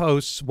Mike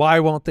posts,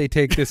 why won't they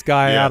take this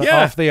guy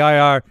off the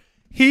IR?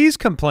 He's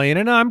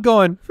complaining. I'm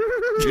going,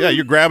 yeah,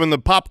 you're grabbing the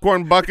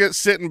popcorn bucket,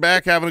 sitting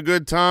back, having a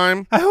good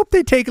time. I hope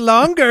they take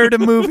longer to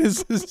move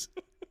his.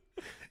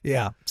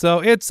 Yeah. So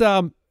it's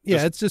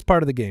it's just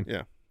part of the game.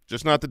 Yeah.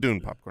 Just not the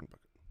Dune popcorn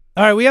bucket.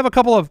 All right, we have a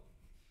couple of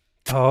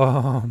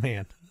oh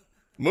man.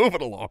 Move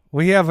it along.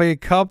 We have a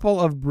couple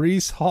of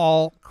Breece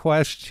Hall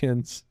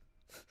questions.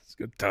 Just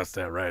gonna toss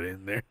that right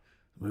in there.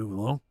 Move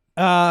along.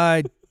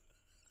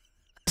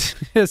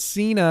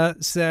 Cena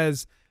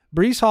says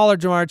Breece Hall or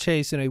Jamar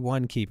Chase in a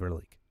one keeper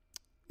league.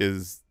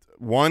 Is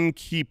one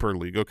keeper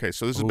league. Okay,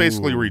 so this is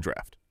basically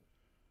redraft.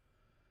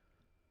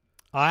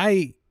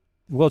 I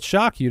will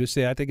shock you to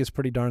say I think it's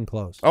pretty darn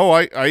close. Oh,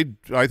 I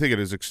think it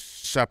is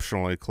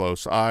exceptionally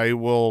close. I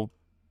will,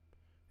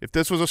 if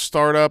this was a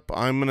startup,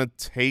 I'm gonna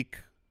take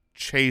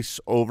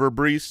Chase over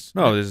Breece.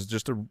 No, this is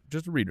just a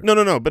redraft.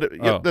 No. But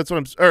that's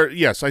what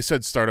yes, I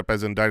said startup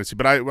as in Dynasty,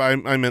 but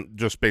I meant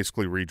just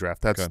basically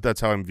redraft.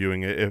 That's how I'm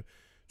viewing it. If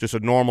just a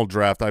normal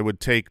draft, I would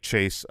take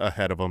Chase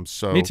ahead of him.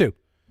 So me too.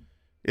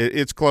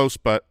 It's close,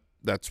 but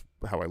that's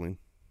how I lean.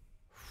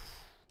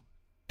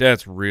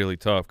 That's really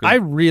tough. I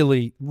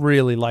really,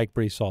 really like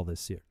Breece Hall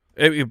this year.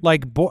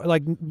 Like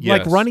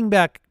running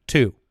back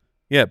 2.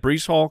 Yeah,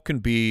 Breece Hall can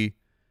be,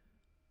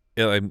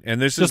 and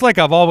this just is like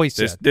I've always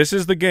said. This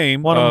is the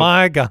game. One of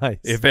my guys.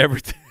 If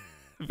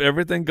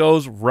everything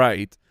goes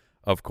right,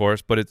 of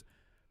course. But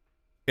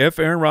if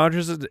Aaron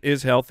Rodgers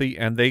is healthy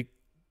and they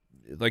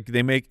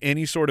make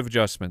any sort of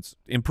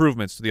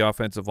improvements to the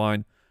offensive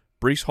line,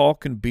 Breece Hall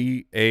can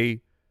be an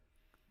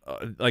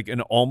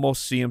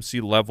almost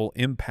CMC level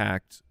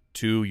impact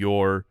to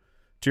your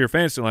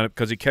fantasy lineup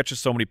because he catches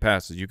so many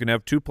passes. You can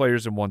have 2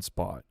 players in one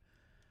spot.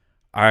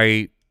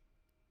 I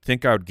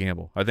think I would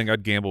gamble. I think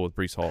I'd gamble with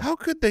Breece Hall. How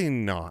could they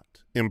not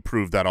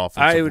improve that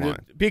offensive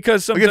line?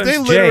 Because sometimes if they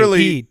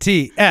literally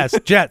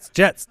Jets.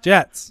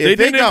 They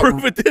didn't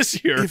improve it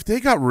this year. If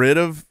they got rid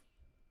of,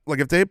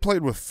 if they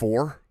played with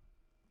 4,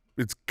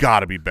 it's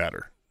got to be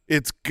better.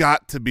 It's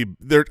got to be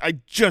there. I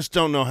just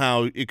don't know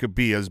how it could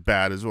be as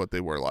bad as what they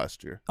were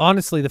last year.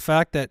 Honestly, the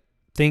fact that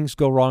things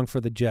go wrong for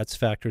the Jets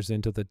factors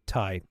into the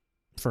tie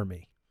for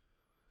me.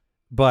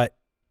 But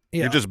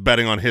you're just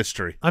betting on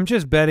history. I'm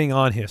just betting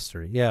on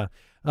history. Yeah.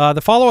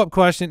 The follow-up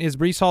question is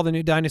Breece Hall the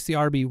new Dynasty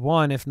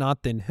RB1? If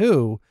not, then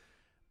who?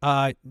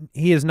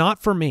 He is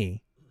not for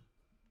me.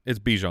 It's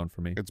Bijan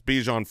for me. It's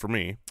Bijan for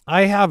me.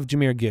 I have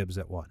Jahmyr Gibbs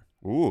at 1.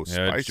 Ooh,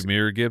 spicy.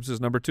 Jahmyr Gibbs is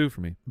number 2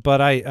 for me.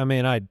 But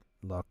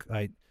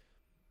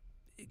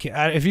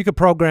if you could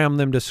program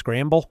them to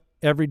scramble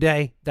every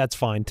day, that's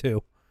fine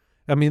too.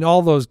 I mean,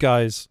 all those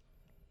guys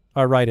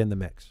are right in the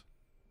mix.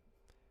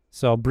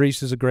 So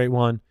Brees is a great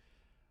one.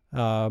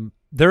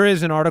 There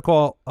is an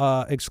article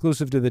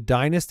exclusive to the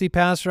Dynasty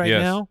Pass right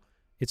now.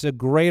 It's a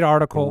great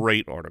article.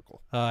 Great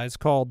article. It's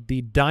called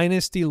The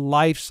Dynasty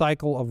Life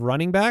Cycle of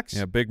Running Backs.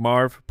 Yeah, Big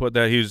Marv put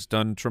that. He's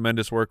done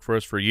tremendous work for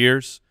us for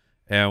years,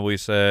 and we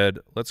said,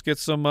 let's get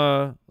some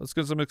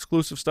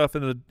exclusive stuff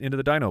into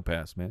the Dino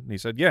Pass, man. And he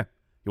said, yeah.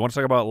 You want to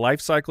talk about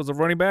life cycles of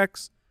running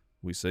backs?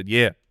 We said,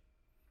 yeah.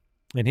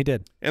 And he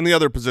did. And the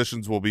other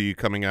positions will be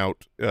coming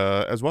out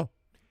as well.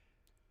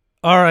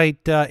 All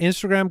right,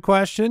 Instagram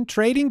question.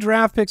 Trading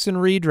draft picks and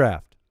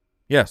redraft.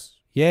 Yes.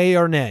 Yay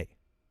or nay?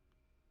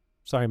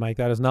 Sorry, Mike,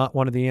 that is not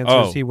one of the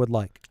answers he would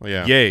like. Oh,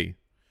 yeah. Yay.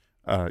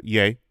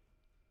 Yay.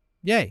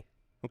 Yay.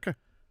 Okay.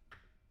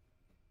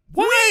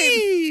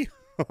 Whee!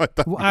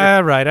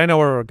 All right, I know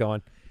where we're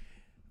going.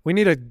 We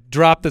need a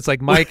drop that's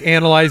like Mike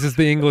analyzes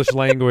the English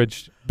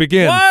language.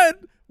 Begin. What?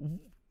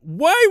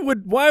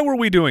 Why were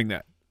we doing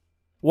that?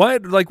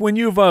 What? Like when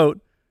you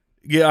vote,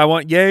 yeah, I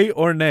want yay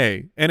or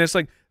nay. And it's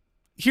like,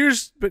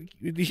 here's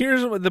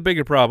the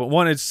bigger problem.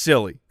 One, it's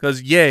silly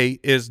because yay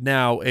is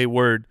now a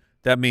word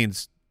that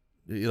means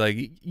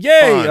like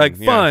yay,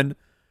 fun,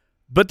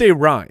 but they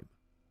rhyme.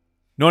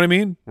 Know what I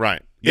mean?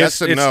 Right.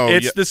 Yes and no.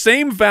 It's the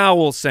same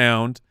vowel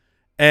sound,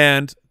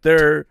 and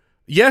they're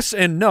yes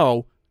and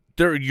no.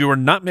 You are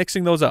not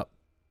mixing those up.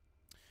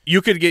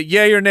 You could get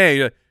yay or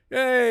nay.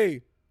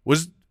 Yay.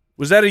 Was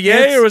that a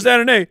yay or was that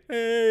a nay?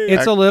 Hey.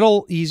 It's a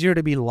little easier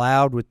to be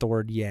loud with the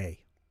word yay.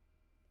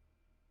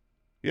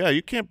 Yeah,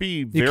 you can't be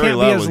You very can't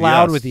loud be as with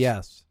loud yes. with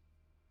yes.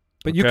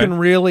 But you Okay. can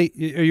really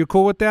 – are you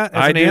cool with that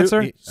as an do.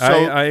 answer?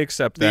 I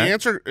accept that. The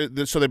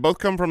answer so they both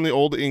come from the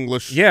Old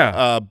English.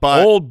 Yeah.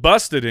 But old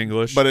busted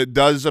English. But it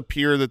does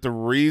appear that the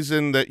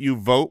reason that you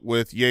vote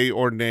with yay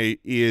or nay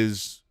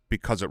is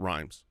because it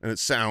rhymes and it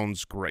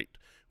sounds great.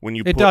 When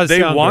you It put, does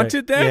they sound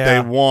wanted great. that?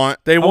 Yeah. They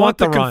want the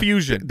the rhyme.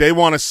 confusion. They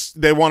want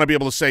to be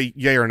able to say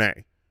yay or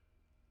nay.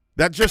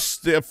 That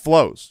just it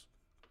flows,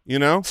 you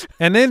know?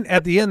 And then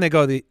at the end they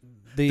go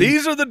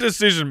These are the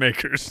decision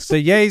makers.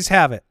 the yays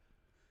have it.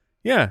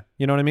 Yeah.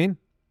 You know what I mean?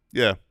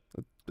 Yeah.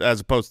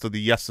 As opposed to the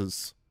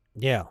yeses.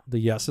 Yeah, the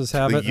yeses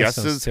have The it. That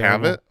sounds yeses have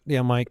terrible. it?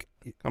 Yeah, Mike.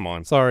 Come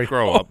on. Sorry.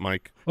 Grow up,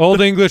 Mike.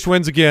 Old English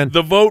wins again.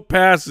 The vote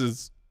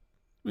passes.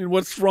 I mean,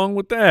 what's wrong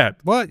with that?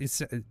 What?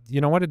 It's,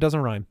 you know what? It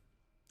doesn't rhyme.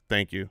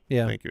 Thank you.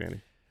 Yeah. Thank you,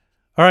 Andy.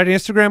 All right,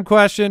 Instagram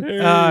question.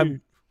 Hey.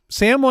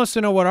 Sam wants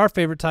to know what our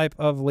favorite type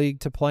of league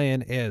to play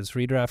in is,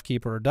 redraft,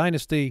 keeper, or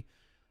dynasty.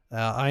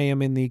 I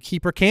am in the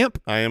keeper camp.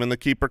 I am in the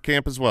keeper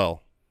camp as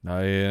well.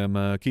 I am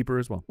a keeper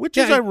as well. Which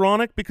Yeah, is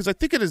ironic because I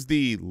think it is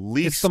the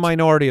least It's the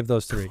minority of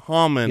those three.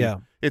 common. Yeah.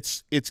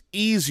 It's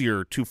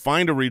easier to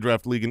find a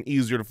redraft league and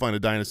easier to find a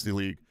dynasty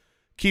league.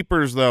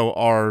 Keepers, though,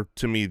 are,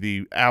 to me,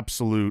 the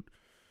absolute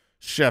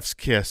chef's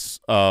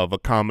kiss of a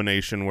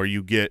combination where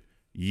you get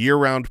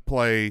year-round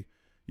play,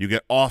 you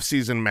get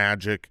off-season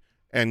magic,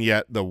 and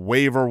yet the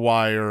waiver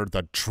wire,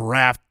 the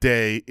draft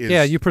day is –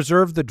 Yeah, you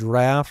preserve the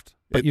draft,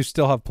 but you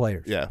still have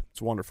players. Yeah,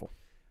 it's wonderful.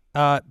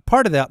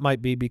 Part of that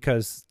might be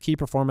because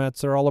keeper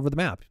formats are all over the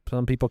map.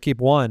 Some people keep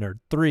 1 or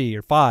 3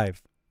 or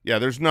 5. Yeah,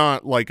 there's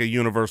not like a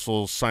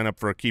universal sign up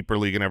for a keeper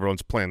league and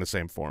everyone's playing the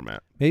same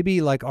format.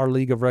 Maybe like our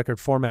league of record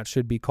format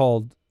should be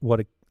called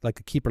what a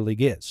keeper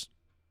league is.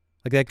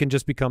 Like that can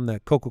just become the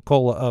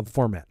Coca-Cola of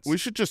formats. We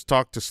should just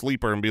talk to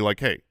Sleeper and be like,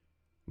 hey,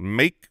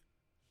 make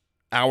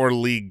our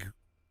league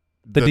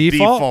The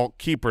default?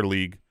 keeper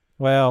league.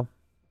 Well,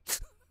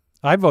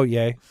 I vote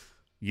yay.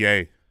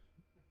 Yay.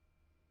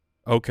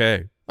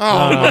 Okay.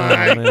 Oh,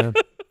 my. Man.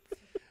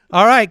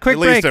 All right, quick At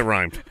break. least it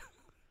rhymed.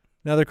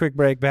 Another quick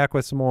break. Back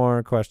with some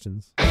more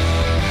questions.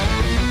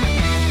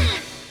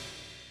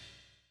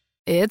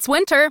 It's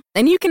winter,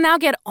 and you can now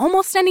get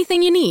almost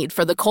anything you need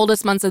for the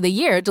coldest months of the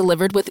year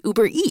delivered with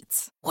Uber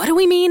Eats. What do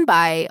we mean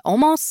by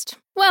almost?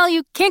 Well,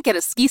 you can't get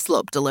a ski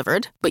slope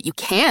delivered, but you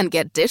can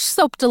get dish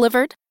soap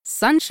delivered.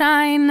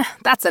 Sunshine,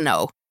 that's a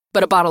no.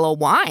 But a bottle of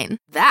wine,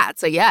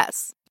 that's a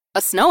yes.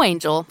 A snow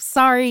angel,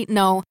 sorry,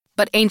 no.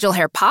 But angel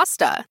hair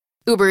pasta,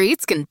 Uber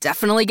Eats can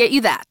definitely get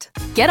you that.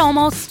 Get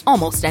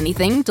almost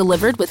anything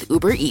delivered with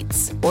Uber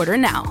Eats. Order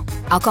now.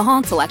 Alcohol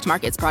and select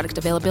markets. Product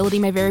availability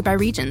may vary by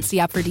region. See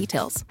app for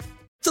details.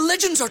 The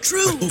legends are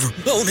true.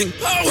 Overwhelming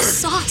power! The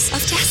sauce of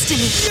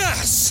destiny.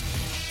 Yes!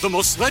 The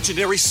most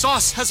legendary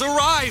sauce has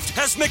arrived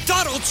as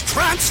McDonald's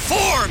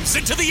transforms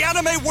into the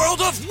anime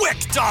world of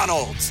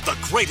WickDonald's. The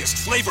greatest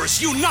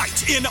flavors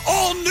unite in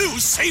all new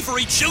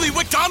savory chili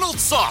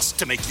McDonald's sauce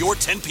to make your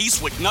 10-piece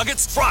Wick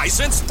Nuggets, fries,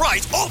 and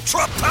Sprite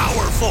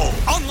ultra-powerful.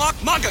 Unlock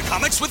manga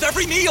comics with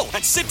every meal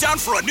and sit down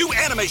for a new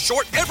anime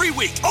short every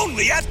week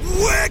only at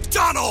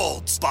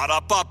WickDonald's.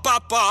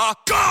 Ba-da-ba-ba-ba,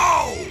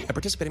 go! At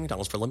participating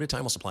McDonald's for a limited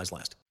time while supplies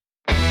last.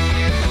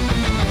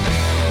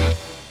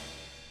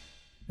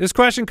 This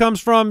question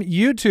comes from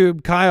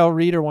YouTube. Kyle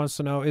Reader wants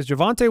to know, is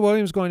Javonte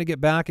Williams going to get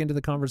back into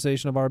the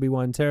conversation of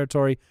RB1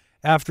 territory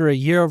after a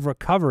year of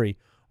recovery,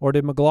 or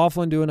did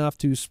McLaughlin do enough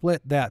to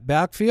split that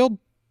backfield?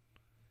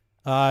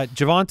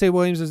 Javonte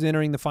Williams is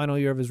entering the final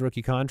year of his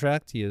rookie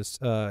contract. He is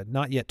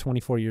not yet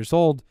 24 years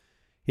old.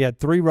 He had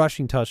 3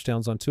 rushing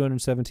touchdowns on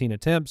 217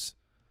 attempts.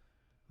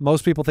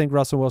 Most people think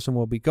Russell Wilson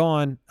will be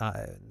gone.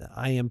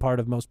 I am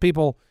part of most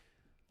people.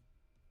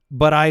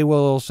 But I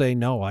will say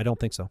no, I don't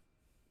think so.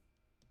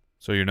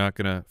 So you're not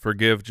going to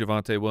forgive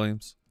Javonte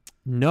Williams?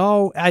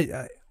 No,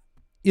 I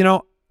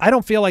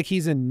don't feel like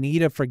he's in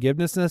need of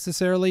forgiveness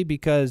necessarily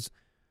because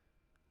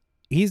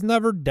he's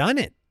never done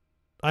it.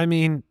 I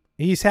mean,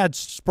 he's had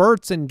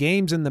spurts in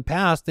games in the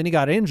past, then he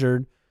got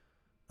injured.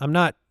 I'm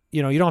not,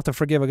 you don't have to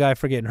forgive a guy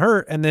for getting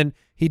hurt, and then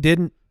he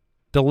didn't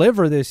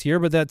deliver this year,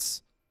 but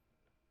that's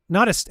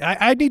not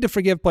I need to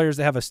forgive players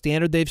that have a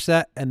standard they've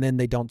set and then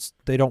they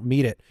don't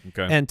meet it.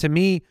 Okay. And to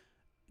me,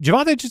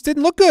 Javonte just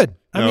didn't look good.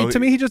 To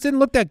me, he just didn't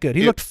look that good.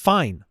 He looked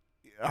fine.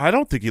 I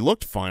don't think he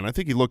looked fine. I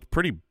think he looked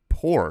pretty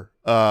poor.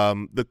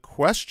 The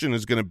question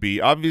is going to be,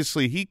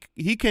 obviously,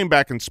 he came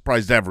back and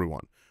surprised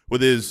everyone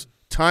with his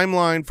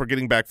timeline for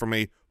getting back from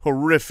a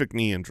horrific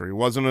knee injury. It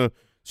wasn't a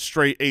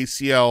straight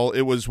ACL.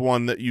 It was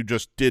one that you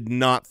just did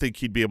not think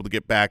he'd be able to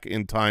get back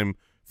in time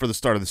for the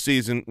start of the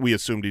season. We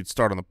assumed he'd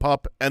start on the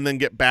PUP and then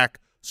get back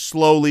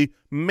slowly,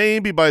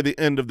 maybe by the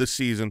end of the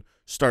season,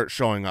 start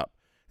showing up.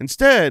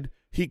 Instead,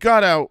 he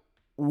got out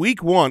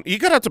week 1. He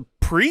got out to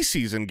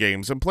preseason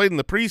games and played in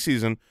the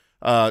preseason,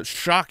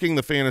 shocking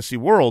the fantasy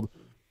world.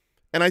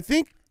 And I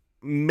think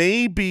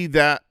maybe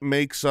that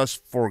makes us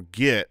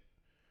forget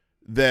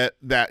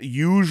that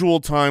usual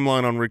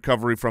timeline on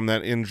recovery from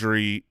that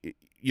injury,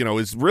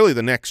 is really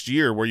the next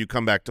year where you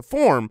come back to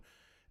form.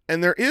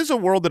 And there is a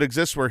world that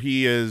exists where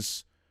he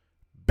is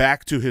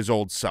back to his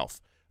old self.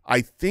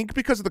 I think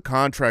because of the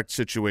contract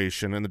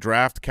situation and the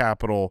draft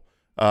capital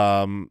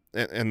and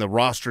the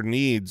roster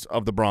needs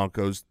of the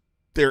Broncos,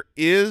 there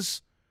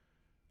is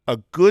a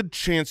good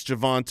chance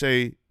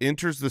Javonte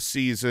enters the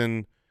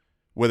season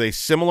with a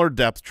similar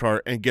depth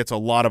chart and gets a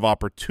lot of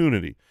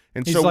opportunity.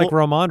 And he's so like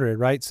Romandre,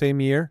 right? Same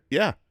year?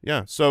 Yeah.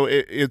 So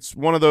it's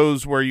one of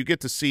those where you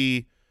get to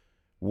see,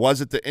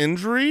 was it the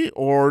injury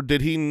or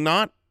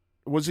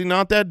was he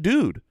not that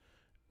dude?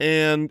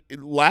 And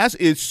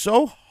it's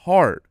so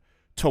hard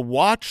to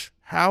watch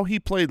how he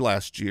played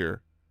last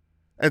year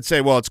and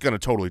say, well, it's going to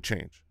totally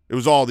change. It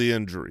was all the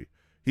injury.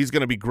 He's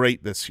going to be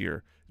great this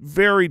year.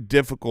 Very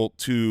difficult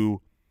to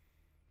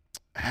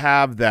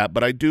have that,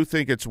 but I do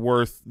think it's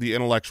worth the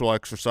intellectual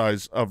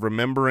exercise of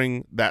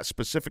remembering that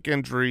specific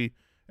injury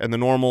and the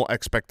normal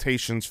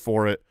expectations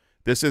for it.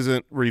 This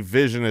isn't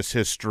revisionist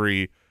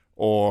history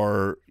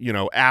or,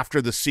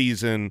 after the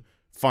season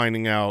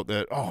finding out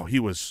that, he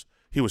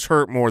was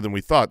hurt more than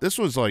we thought. This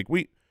was like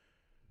we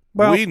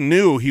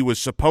knew he was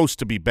supposed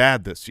to be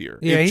bad this year.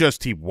 Yeah,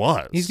 he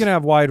was. He's going to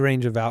have wide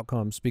range of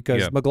outcomes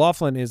because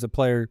McLaughlin is a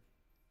player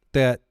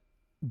that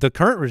the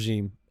current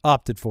regime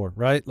opted for,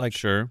 right? Like,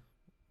 sure.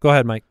 Go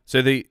ahead, Mike.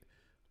 So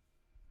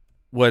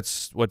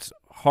what's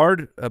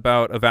hard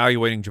about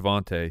evaluating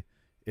Javonte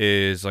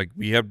is like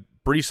we have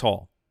Breece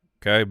Hall.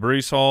 Okay,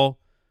 Breece Hall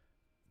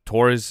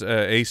tore his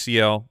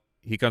ACL.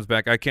 He comes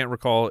back. I can't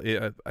recall.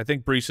 I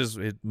think Breece's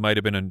it might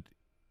have been a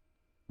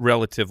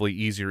relatively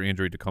easier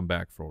injury to come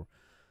back for,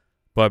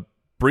 but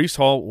Breece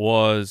Hall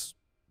was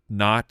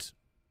not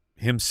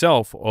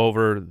himself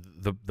over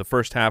the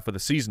first half of the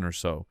season or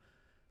so.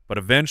 But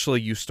eventually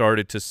you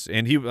started to –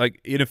 and he like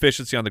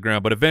inefficiency on the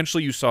ground. But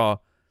eventually you saw,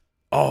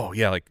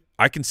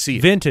 I can see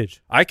it.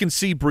 Vintage. I can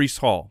see Breece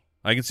Hall.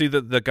 I can see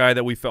the guy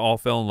that we all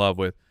fell in love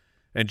with.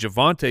 And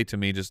Javonte, to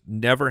me, just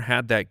never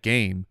had that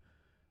game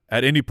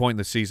at any point in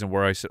the season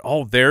where I said,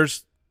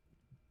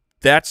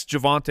 that's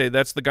Javonte.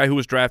 That's the guy who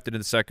was drafted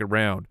in the second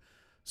round.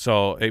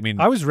 So, I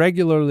mean – I was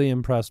regularly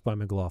impressed by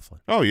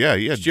McLaughlin. Oh, yeah.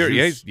 He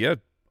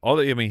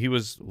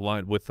was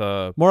lined with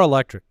more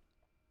electric.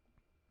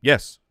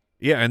 Yes.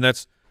 Yeah, and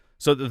that's –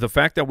 so the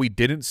fact that we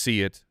didn't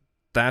see it,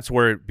 that's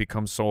where it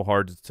becomes so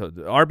hard to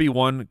the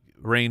RB1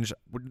 range.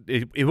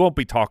 It won't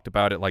be talked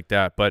about it like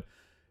that, but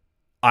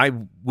I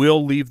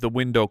will leave the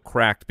window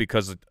cracked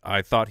because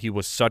I thought he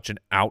was such an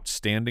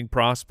outstanding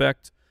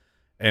prospect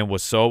and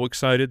was so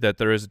excited that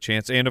there is a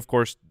chance. And, of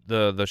course,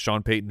 the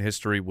Sean Payton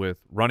history with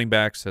running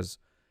backs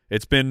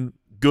it's been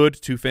good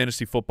to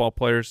fantasy football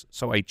players.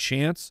 So a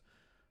chance,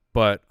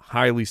 but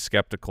highly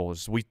skeptical.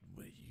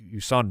 You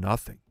saw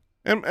nothing.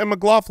 And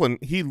McLaughlin,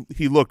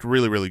 he looked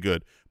really, really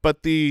good.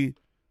 But the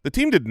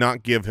team did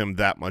not give him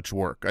that much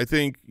work. I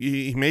think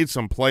he made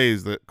some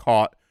plays that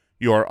caught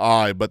your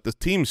eye, but the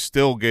team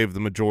still gave the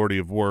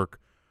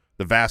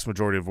vast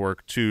majority of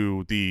work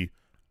to the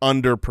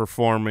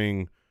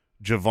underperforming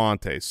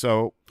Javonte.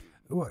 So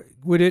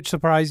would it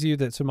surprise you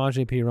that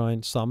Samaje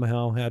Perine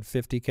somehow had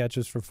 50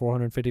 catches for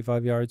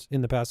 455 yards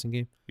in the passing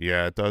game?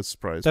 Yeah, it does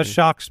surprise me. That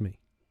shocks me.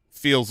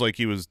 Feels like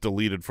he was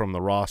deleted from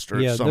the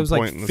roster at some there was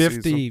point in the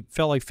season.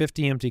 Felt like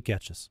 50 empty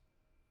catches.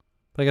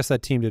 But I guess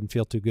that team didn't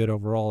feel too good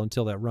overall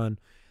until that run.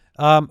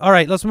 All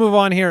right, let's move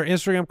on here.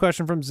 Instagram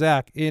question from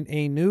Zach. In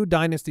a new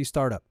Dynasty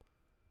startup,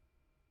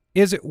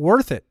 is it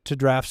worth it to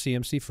draft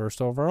CMC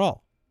first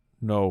overall?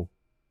 No.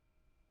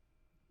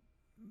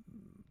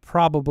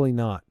 Probably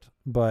not,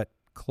 but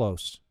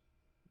close.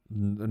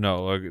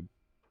 No.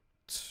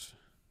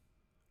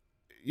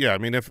 Yeah, I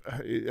mean, if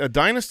a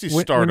dynasty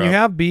when startup, you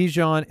have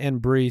Bijan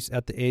and Brees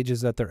at the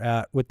ages that they're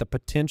at, with the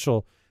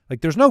potential,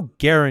 like there's no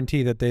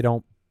guarantee that they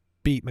don't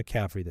beat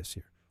McCaffrey this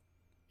year.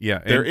 Yeah,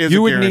 there is you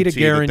a would guarantee need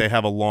a that they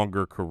have a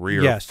longer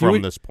career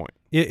from this point.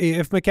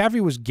 If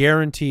McCaffrey was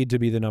guaranteed to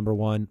be the number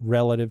one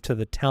relative to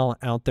the talent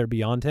out there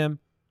beyond him,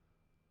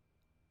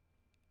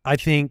 I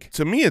think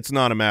to me it's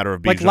not a matter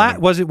of Bijan.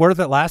 Like was it worth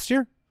it last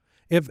year?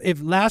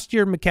 If last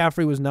year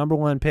McCaffrey was number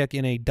one pick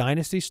in a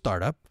dynasty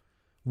startup,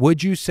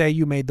 would you say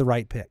you made the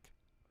right pick?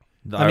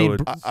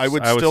 I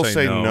would still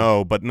say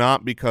no, but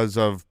not because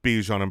of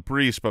Bijan and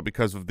Brees, but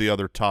because of the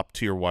other top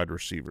tier wide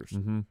receivers.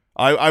 Mm-hmm.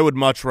 I would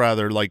much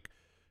rather, like,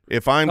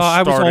 if I'm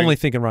I starting, was only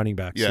thinking running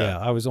backs. Yeah,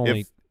 I was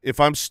only if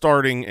I'm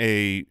starting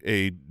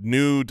a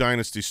new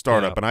dynasty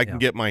startup and I can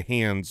get my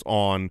hands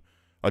on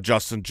a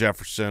Justin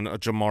Jefferson, a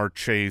Jamar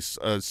Chase,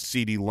 a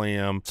CeeDee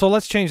Lamb. So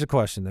let's change the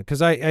question then,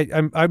 because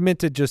I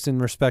meant it just in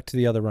respect to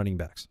the other running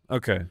backs.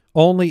 Okay.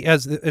 Only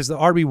as the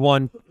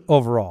RB1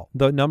 overall,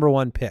 the number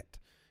one picked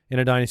in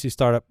a dynasty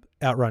startup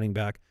at running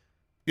back.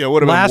 Yeah,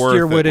 would have been worth it. Last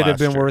year, would it have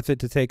been year. worth it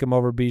to take him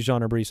over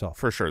Bijan or Brees Hall?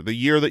 For sure. The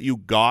year that you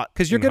got,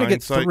 because you're going to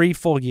get 3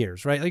 full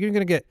years, right? Like you're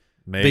going to get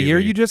Maybe. the year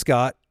you just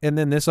got, and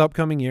then this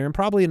upcoming year, and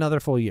probably another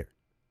full year.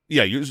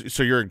 Yeah,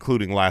 so you're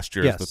including last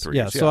year as the 3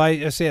 years. So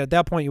I say at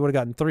that point you would have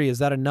gotten 3. Is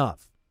that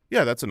enough?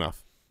 Yeah, that's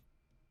enough.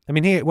 I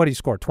mean, he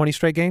scored 20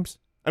 straight games?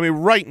 I mean,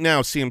 right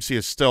now CMC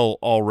is still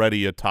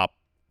already a top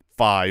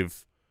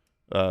 5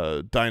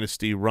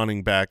 dynasty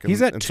running back. And,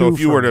 he's at 2. So if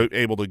you were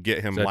able to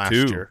get him last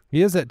year.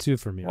 He is at 2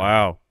 for me.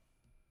 Wow. Right?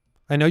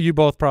 I know you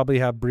both probably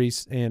have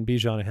Brees and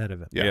Bijan ahead of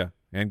him. Yeah,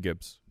 and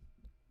Gibbs.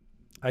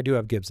 I do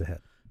have Gibbs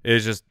ahead.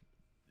 It's just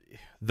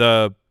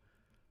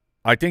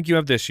I think you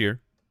have this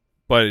year,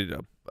 but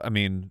I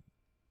mean,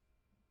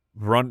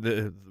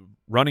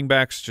 running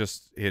backs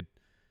just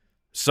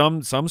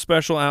some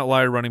special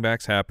outlier running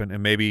backs happen,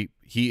 and maybe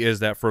he is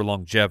that for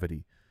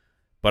longevity.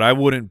 But I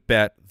wouldn't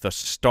bet the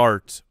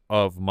start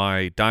of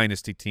my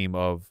dynasty team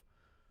of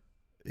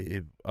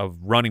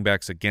running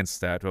backs against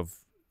that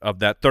of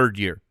that third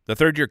year. The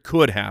third year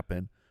could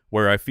happen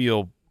where I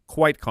feel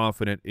quite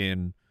confident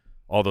in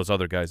all those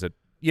other guys that,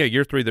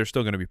 year 3 they're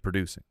still going to be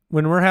producing.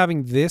 When we're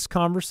having this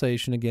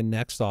conversation again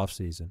next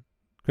offseason,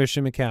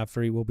 Christian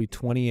McCaffrey will be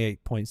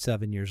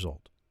 28.7 years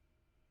old.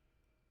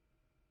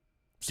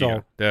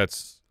 So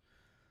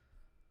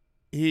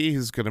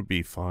he's going to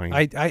be fine.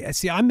 I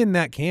see. I'm in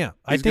that camp.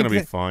 He's going to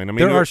be fine. I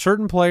mean, there are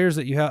certain players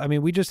that you have. I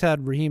mean, we just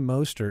had Raheem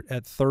Mostert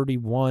at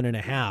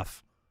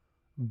 31.5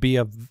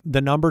 be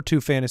the number 2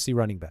 fantasy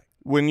running back.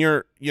 When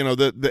you're,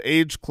 the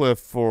age cliff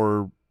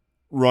for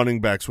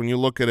running backs, when you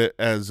look at it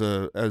as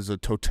a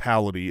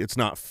totality, it's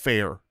not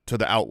fair to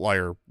the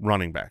outlier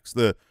running backs,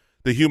 the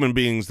human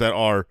beings that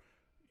are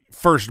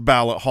first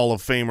ballot Hall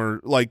of Famer.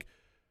 Like,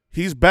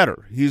 he's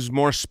better, he's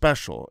more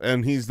special,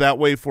 and he's that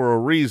way for a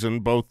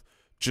reason, both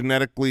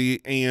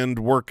genetically and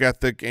work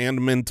ethic and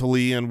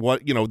mentally, and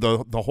what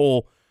the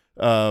whole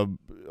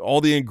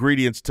all the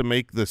ingredients to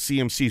make the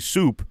CMC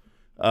soup.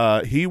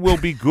 He will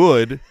be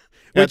good.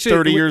 At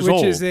 30 years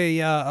old. Which is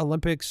a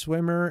Olympic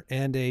swimmer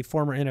and a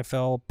former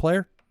NFL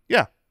player.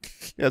 Yeah,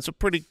 it's a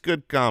pretty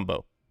good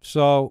combo.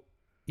 So,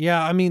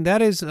 yeah, I mean,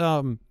 that is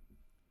my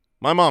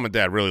mom and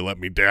dad really let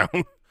me down.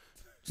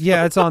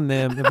 Yeah, it's on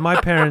them. If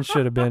my parents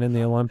should have been in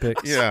the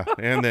Olympics. Yeah,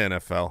 and the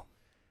NFL.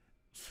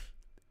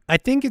 I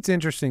think it's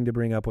interesting to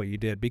bring up what you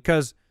did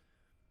because,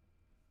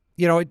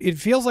 it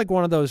feels like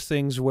one of those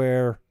things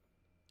where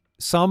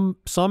some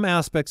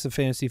aspects of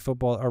fantasy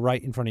football are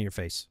right in front of your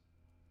face.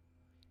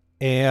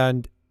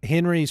 And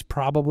Henry's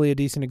probably a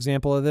decent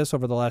example of this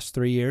over the last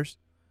 3 years.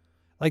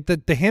 Like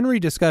the Henry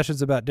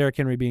discussions about Derrick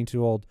Henry being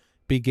too old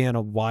began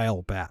a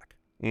while back.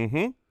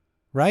 Mm-hmm.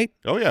 Right?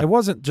 Oh, yeah. It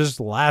wasn't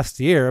just last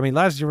year. I mean,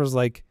 last year was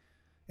like,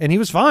 and he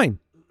was fine.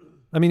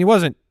 I mean, he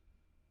wasn't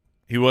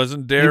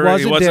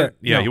Derrick. He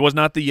was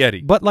not the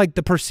Yeti. But like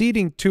the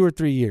preceding 2 or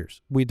 3 years,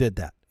 we did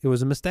that. It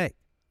was a mistake.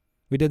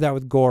 We did that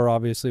with Gore,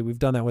 obviously. We've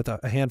done that with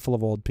a handful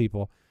of old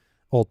people.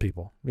 Old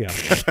people. Yeah,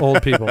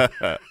 old people.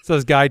 So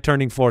this guy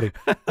turning 40.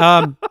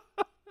 But,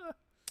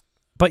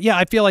 yeah,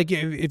 I feel like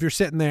if you're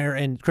sitting there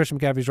and Christian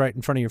McCaffrey's right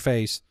in front of your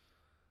face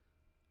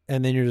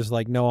and then you're just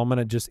like, no, I'm going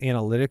to just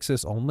analytics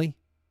this only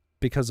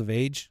because of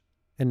age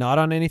and not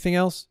on anything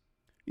else.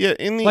 Yeah,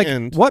 in the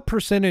end. What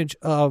percentage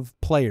of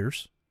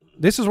players –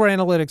 this is where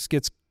analytics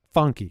gets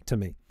funky to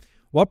me.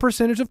 What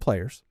percentage of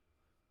players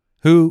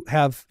who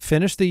have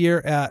finished the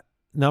year at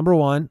number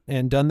 1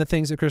 and done the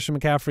things that Christian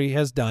McCaffrey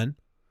has done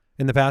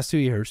in the past 2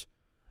 years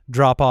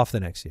drop off the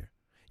next year?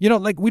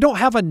 Like we don't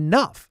have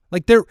enough.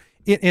 Like there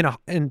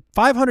in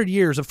 500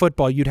 years of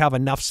football, you'd have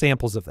enough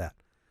samples of that.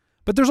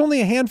 But there's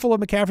only a handful of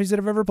McCaffreys that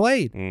have ever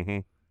played. Mm-hmm.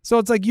 So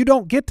it's like you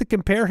don't get to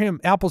compare him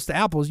apples to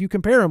apples. You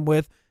compare him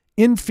with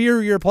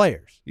inferior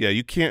players. Yeah,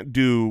 you can't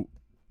do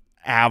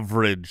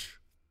average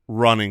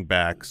running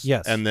backs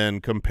and then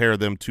compare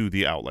them to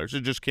the outliers.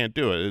 You just can't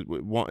do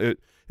it.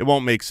 It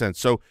won't make sense.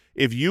 So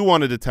if you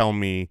wanted to tell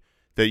me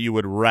that you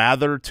would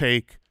rather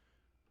take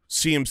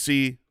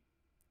CMC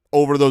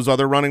over those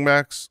other running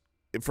backs,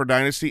 for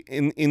Dynasty,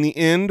 in the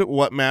end,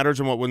 what matters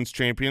and what wins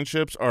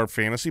championships are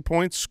fantasy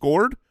points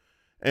scored,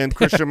 and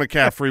Christian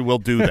McCaffrey will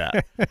do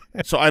that.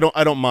 So I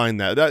don't mind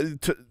that.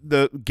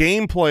 The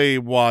gameplay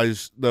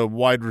wise, the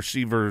wide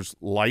receiver's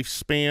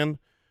lifespan,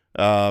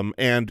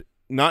 and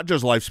not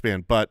just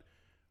lifespan, but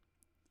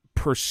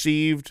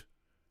perceived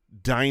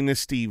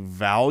Dynasty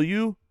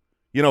value.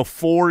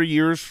 4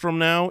 years from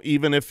now,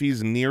 even if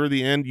he's near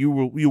the end, you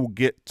will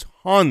get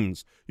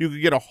tons. You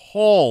could get a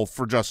haul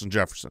for Justin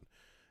Jefferson.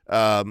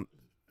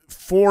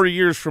 4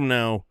 years from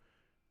now,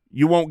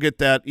 you won't get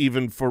that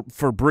even for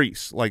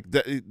Brees. Like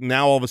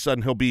now, all of a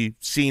sudden, he'll be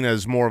seen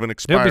as more of an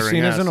expiring asset. He'll be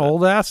seen as an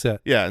old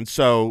asset. Yeah, and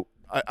so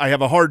I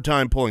have a hard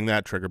time pulling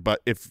that trigger.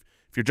 But if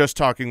you're just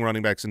talking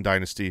running backs in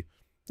Dynasty,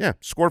 yeah,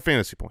 score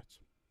fantasy points.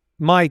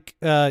 Mike,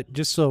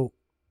 just so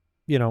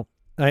you know,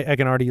 I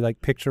can already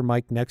picture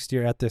Mike next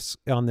year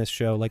on this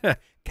show,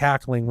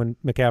 cackling when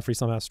McCaffrey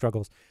somehow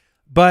struggles.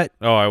 But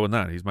I will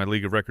not. He's my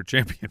league of record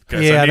champion.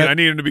 Guys. Yeah, I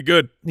need him to be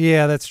good.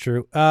 Yeah, that's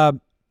true.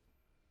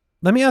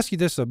 Let me ask you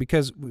this though,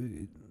 because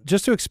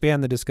just to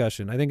expand the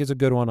discussion, I think it's a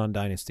good one on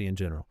Dynasty in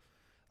general.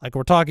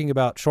 We're talking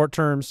about short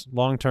terms,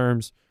 long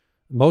terms,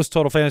 most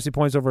total fantasy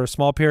points over a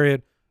small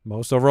period,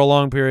 most over a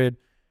long period.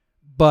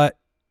 But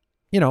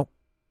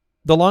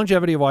the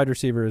longevity of wide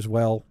receiver is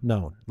well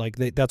known.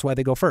 That's why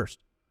they go first.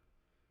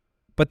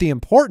 But the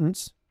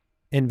importance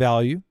and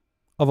value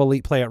of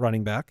elite play at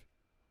running back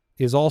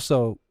is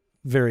also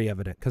very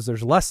evident because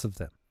there's less of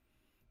them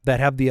that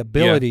have the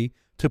ability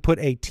to put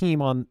a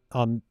team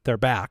on their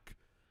back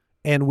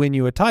and win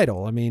you a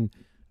title. I mean,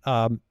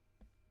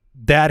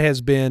 that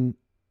has been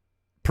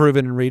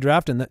proven in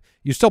redraft, and that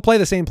you still play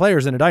the same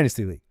players in a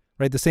dynasty league,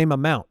 right? The same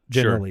amount,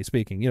 generally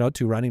speaking.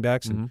 2 running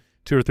backs and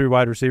 2 or 3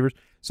 wide receivers.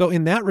 So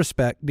in that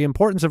respect, the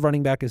importance of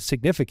running back is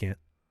significant.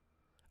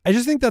 I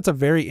just think that's a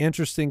very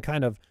interesting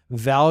kind of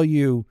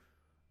value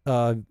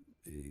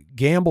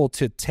gamble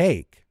to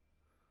take.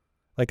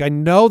 I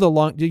know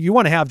you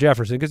want to have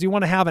Jefferson because you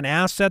want to have an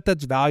asset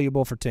that's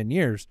valuable for 10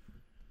 years,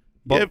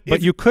 but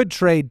you could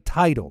trade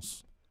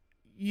titles.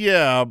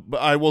 Yeah, but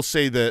I will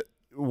say that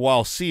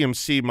while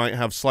CMC might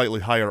have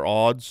slightly higher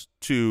odds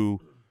to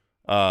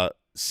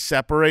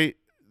separate,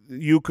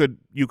 you could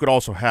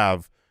also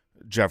have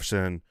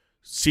Jefferson.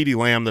 CeeDee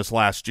Lamb this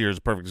last year is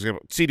a perfect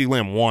example. CeeDee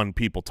Lamb won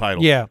people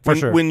titles. Yeah, for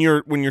sure. When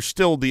you're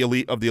still the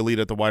elite of the elite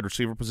at the wide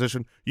receiver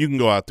position, you can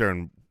go out there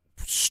and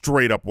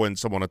straight up win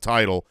someone a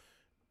title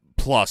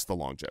plus the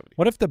longevity.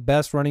 What if the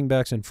best running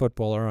backs in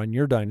football are on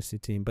your dynasty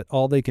team, but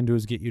all they can do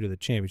is get you to the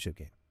championship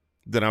game?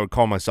 Then I would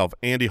call myself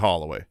Andy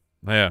Holloway.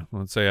 Yeah,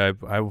 let's say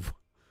I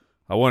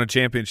won a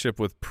championship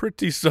with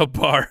pretty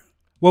subpar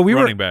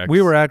running backs.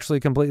 We were actually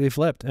completely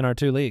flipped in our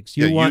 2 leagues.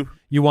 You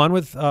won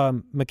with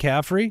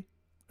McCaffrey.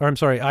 Or I'm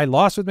sorry, I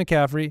lost with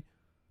McCaffrey.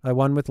 I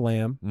won with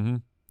Lamb. Mm-hmm.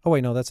 Oh,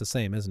 wait, no, that's the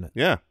same, isn't it?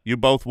 Yeah, you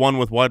both won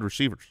with wide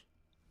receivers.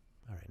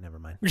 All right, never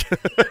mind.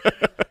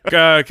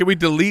 Can we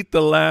delete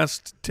the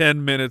last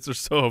 10 minutes or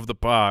so of the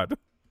pod?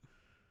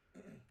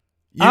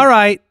 All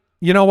right.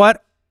 You know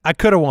what? I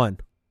could have won.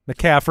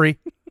 McCaffrey.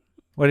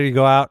 What did he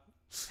go out?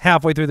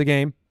 Halfway through the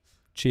game.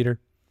 Cheater.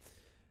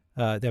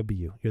 That would be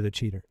you. You're the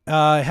cheater.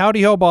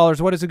 Howdy ho,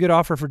 ballers. What is a good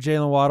offer for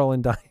Jalen Waddle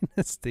in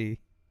Dynasty?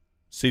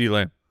 CeeDee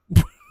Lamb.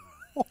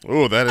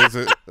 Oh, that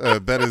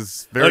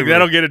is very. Look,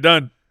 that'll get it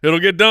done. It'll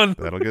get done.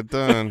 That'll get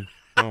done.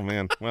 Oh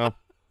man. Well.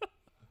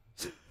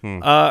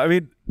 I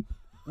mean,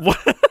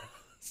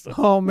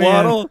 oh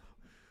man,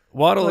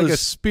 Waddle like is a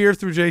spear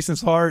through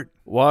Jason's heart.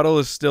 Waddle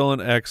is still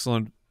an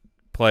excellent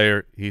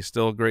player. He's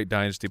still a great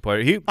dynasty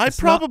player. I'd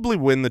probably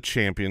win the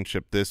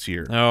championship this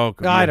year. Oh,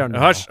 I don't know.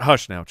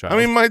 Hush now, child.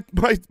 I mean,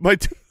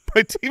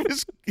 my team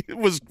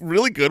was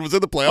really good. Was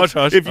in the playoffs.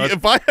 Hush, if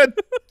I had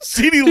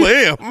CeeDee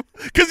Lamb,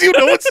 because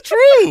it's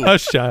true.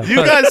 Hush, child. You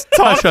guys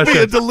talked me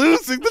into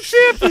losing the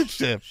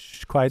championship.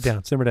 Shh, quiet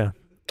down. Simmer down.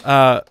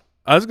 I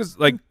was gonna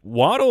say,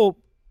 Waddle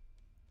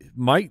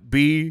might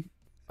be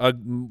a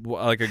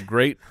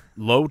great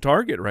low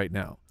target right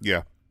now.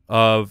 Yeah.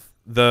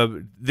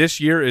 This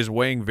year is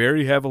weighing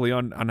very heavily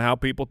on how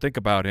people think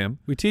about him.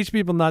 We teach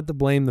people not to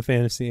blame the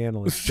fantasy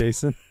analysts,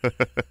 Jason.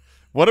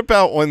 What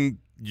about when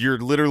you're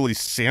literally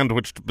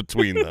sandwiched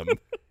between them?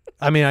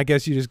 I mean, I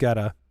guess you just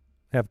gotta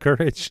have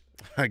courage.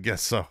 I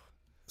guess so.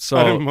 So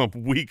I'm a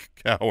weak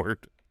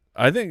coward.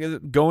 I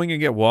think going and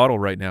get Waddle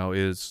right now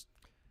is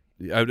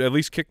at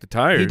least kick the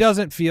tires. He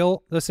doesn't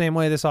feel the same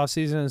way this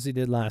offseason as he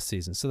did last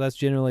season, so that's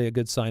generally a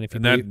good sign.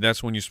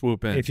 That's when you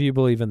swoop in. If you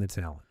believe in the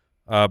talent.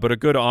 But a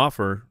good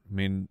offer, I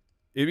mean,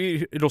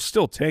 it'll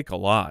still take a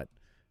lot.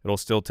 It'll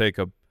still take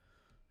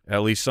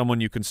at least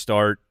someone you can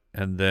start,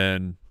 and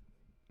then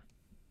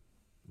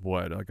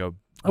what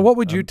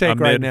would you take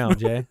right now,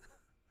 Jay?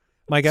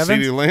 Mike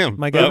Evans? CeeDee Lamb.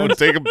 Mike I Evans? would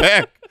take him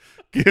back.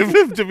 Give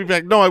him to me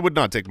back. No, I would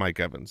not take Mike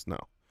Evans. No.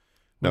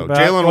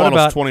 Jalen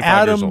Waddle's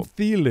 25 years old. Adam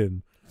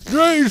Thielen.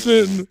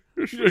 Jason.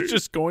 You're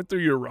just going through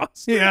your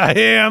roster. Yeah, I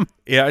am.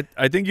 Yeah,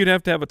 I think you'd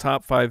have to have a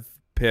top 5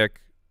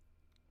 pick.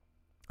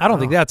 I don't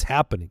think that's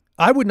happening.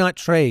 I would not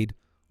trade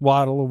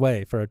Waddle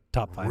away for a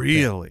top 5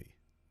 Really? pick.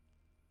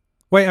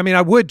 Wait, I mean,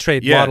 I would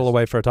trade Yes. Waddle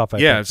away for a top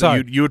 5 Yeah, pick. so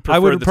Sorry. you would prefer I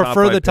would the top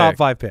prefer five the top pick.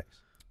 5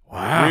 picks.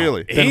 Wow.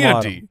 Really?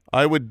 Andy.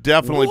 I would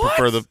definitely What?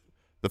 prefer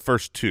the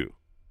first 2.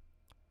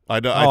 I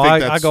think I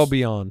that's, go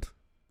beyond.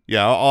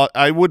 Yeah,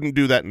 I wouldn't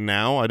do that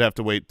now. I'd have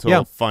to wait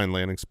till find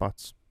landing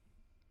spots.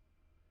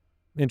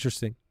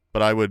 Interesting.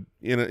 But I would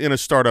in a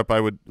startup. I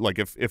would like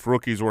if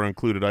rookies were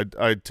included.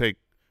 I'd take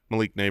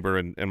Malik Neighbor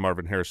and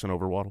Marvin Harrison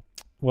over Waddle.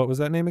 What was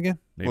that name again?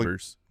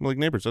 Neighbors. Malik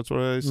Neighbors. That's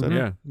what I said.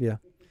 Mm-hmm. Yeah.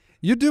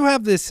 You do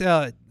have this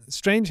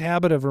strange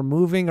habit of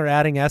removing or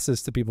adding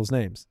S's to people's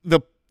names.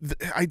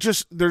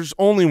 There's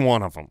only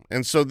one of them,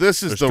 and so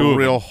this is There's the two of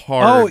real them.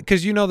 hard. Oh,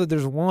 because you know that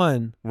there's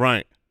one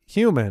right,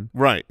 human,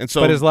 right, and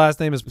so but his last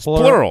name is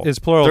plural. Is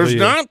plural. There's to you.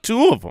 not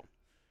 2 of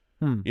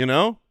them. You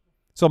know.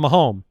 So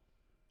Mahomes.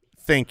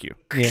 Thank you.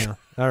 Yeah.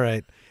 All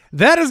right.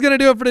 That is going to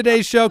do it for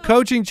today's show.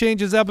 Coaching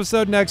Changes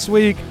episode next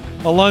week,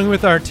 along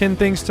with our 10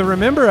 Things to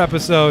Remember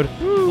episode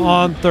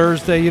on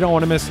Thursday. You don't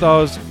want to miss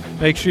those.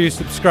 Make sure you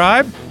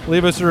subscribe.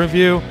 Leave us a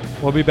review.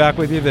 We'll be back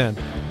with you then.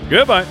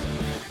 Goodbye.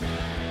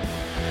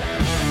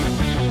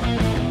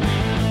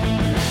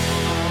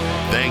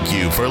 Thank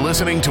you for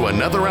listening to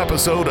another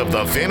episode of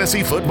the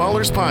Fantasy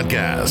Footballers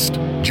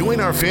Podcast. Join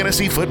our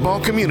fantasy football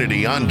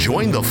community on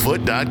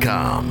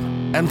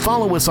jointhefoot.com and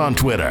follow us on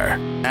Twitter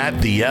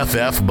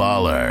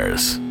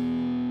 @TheFFBallers.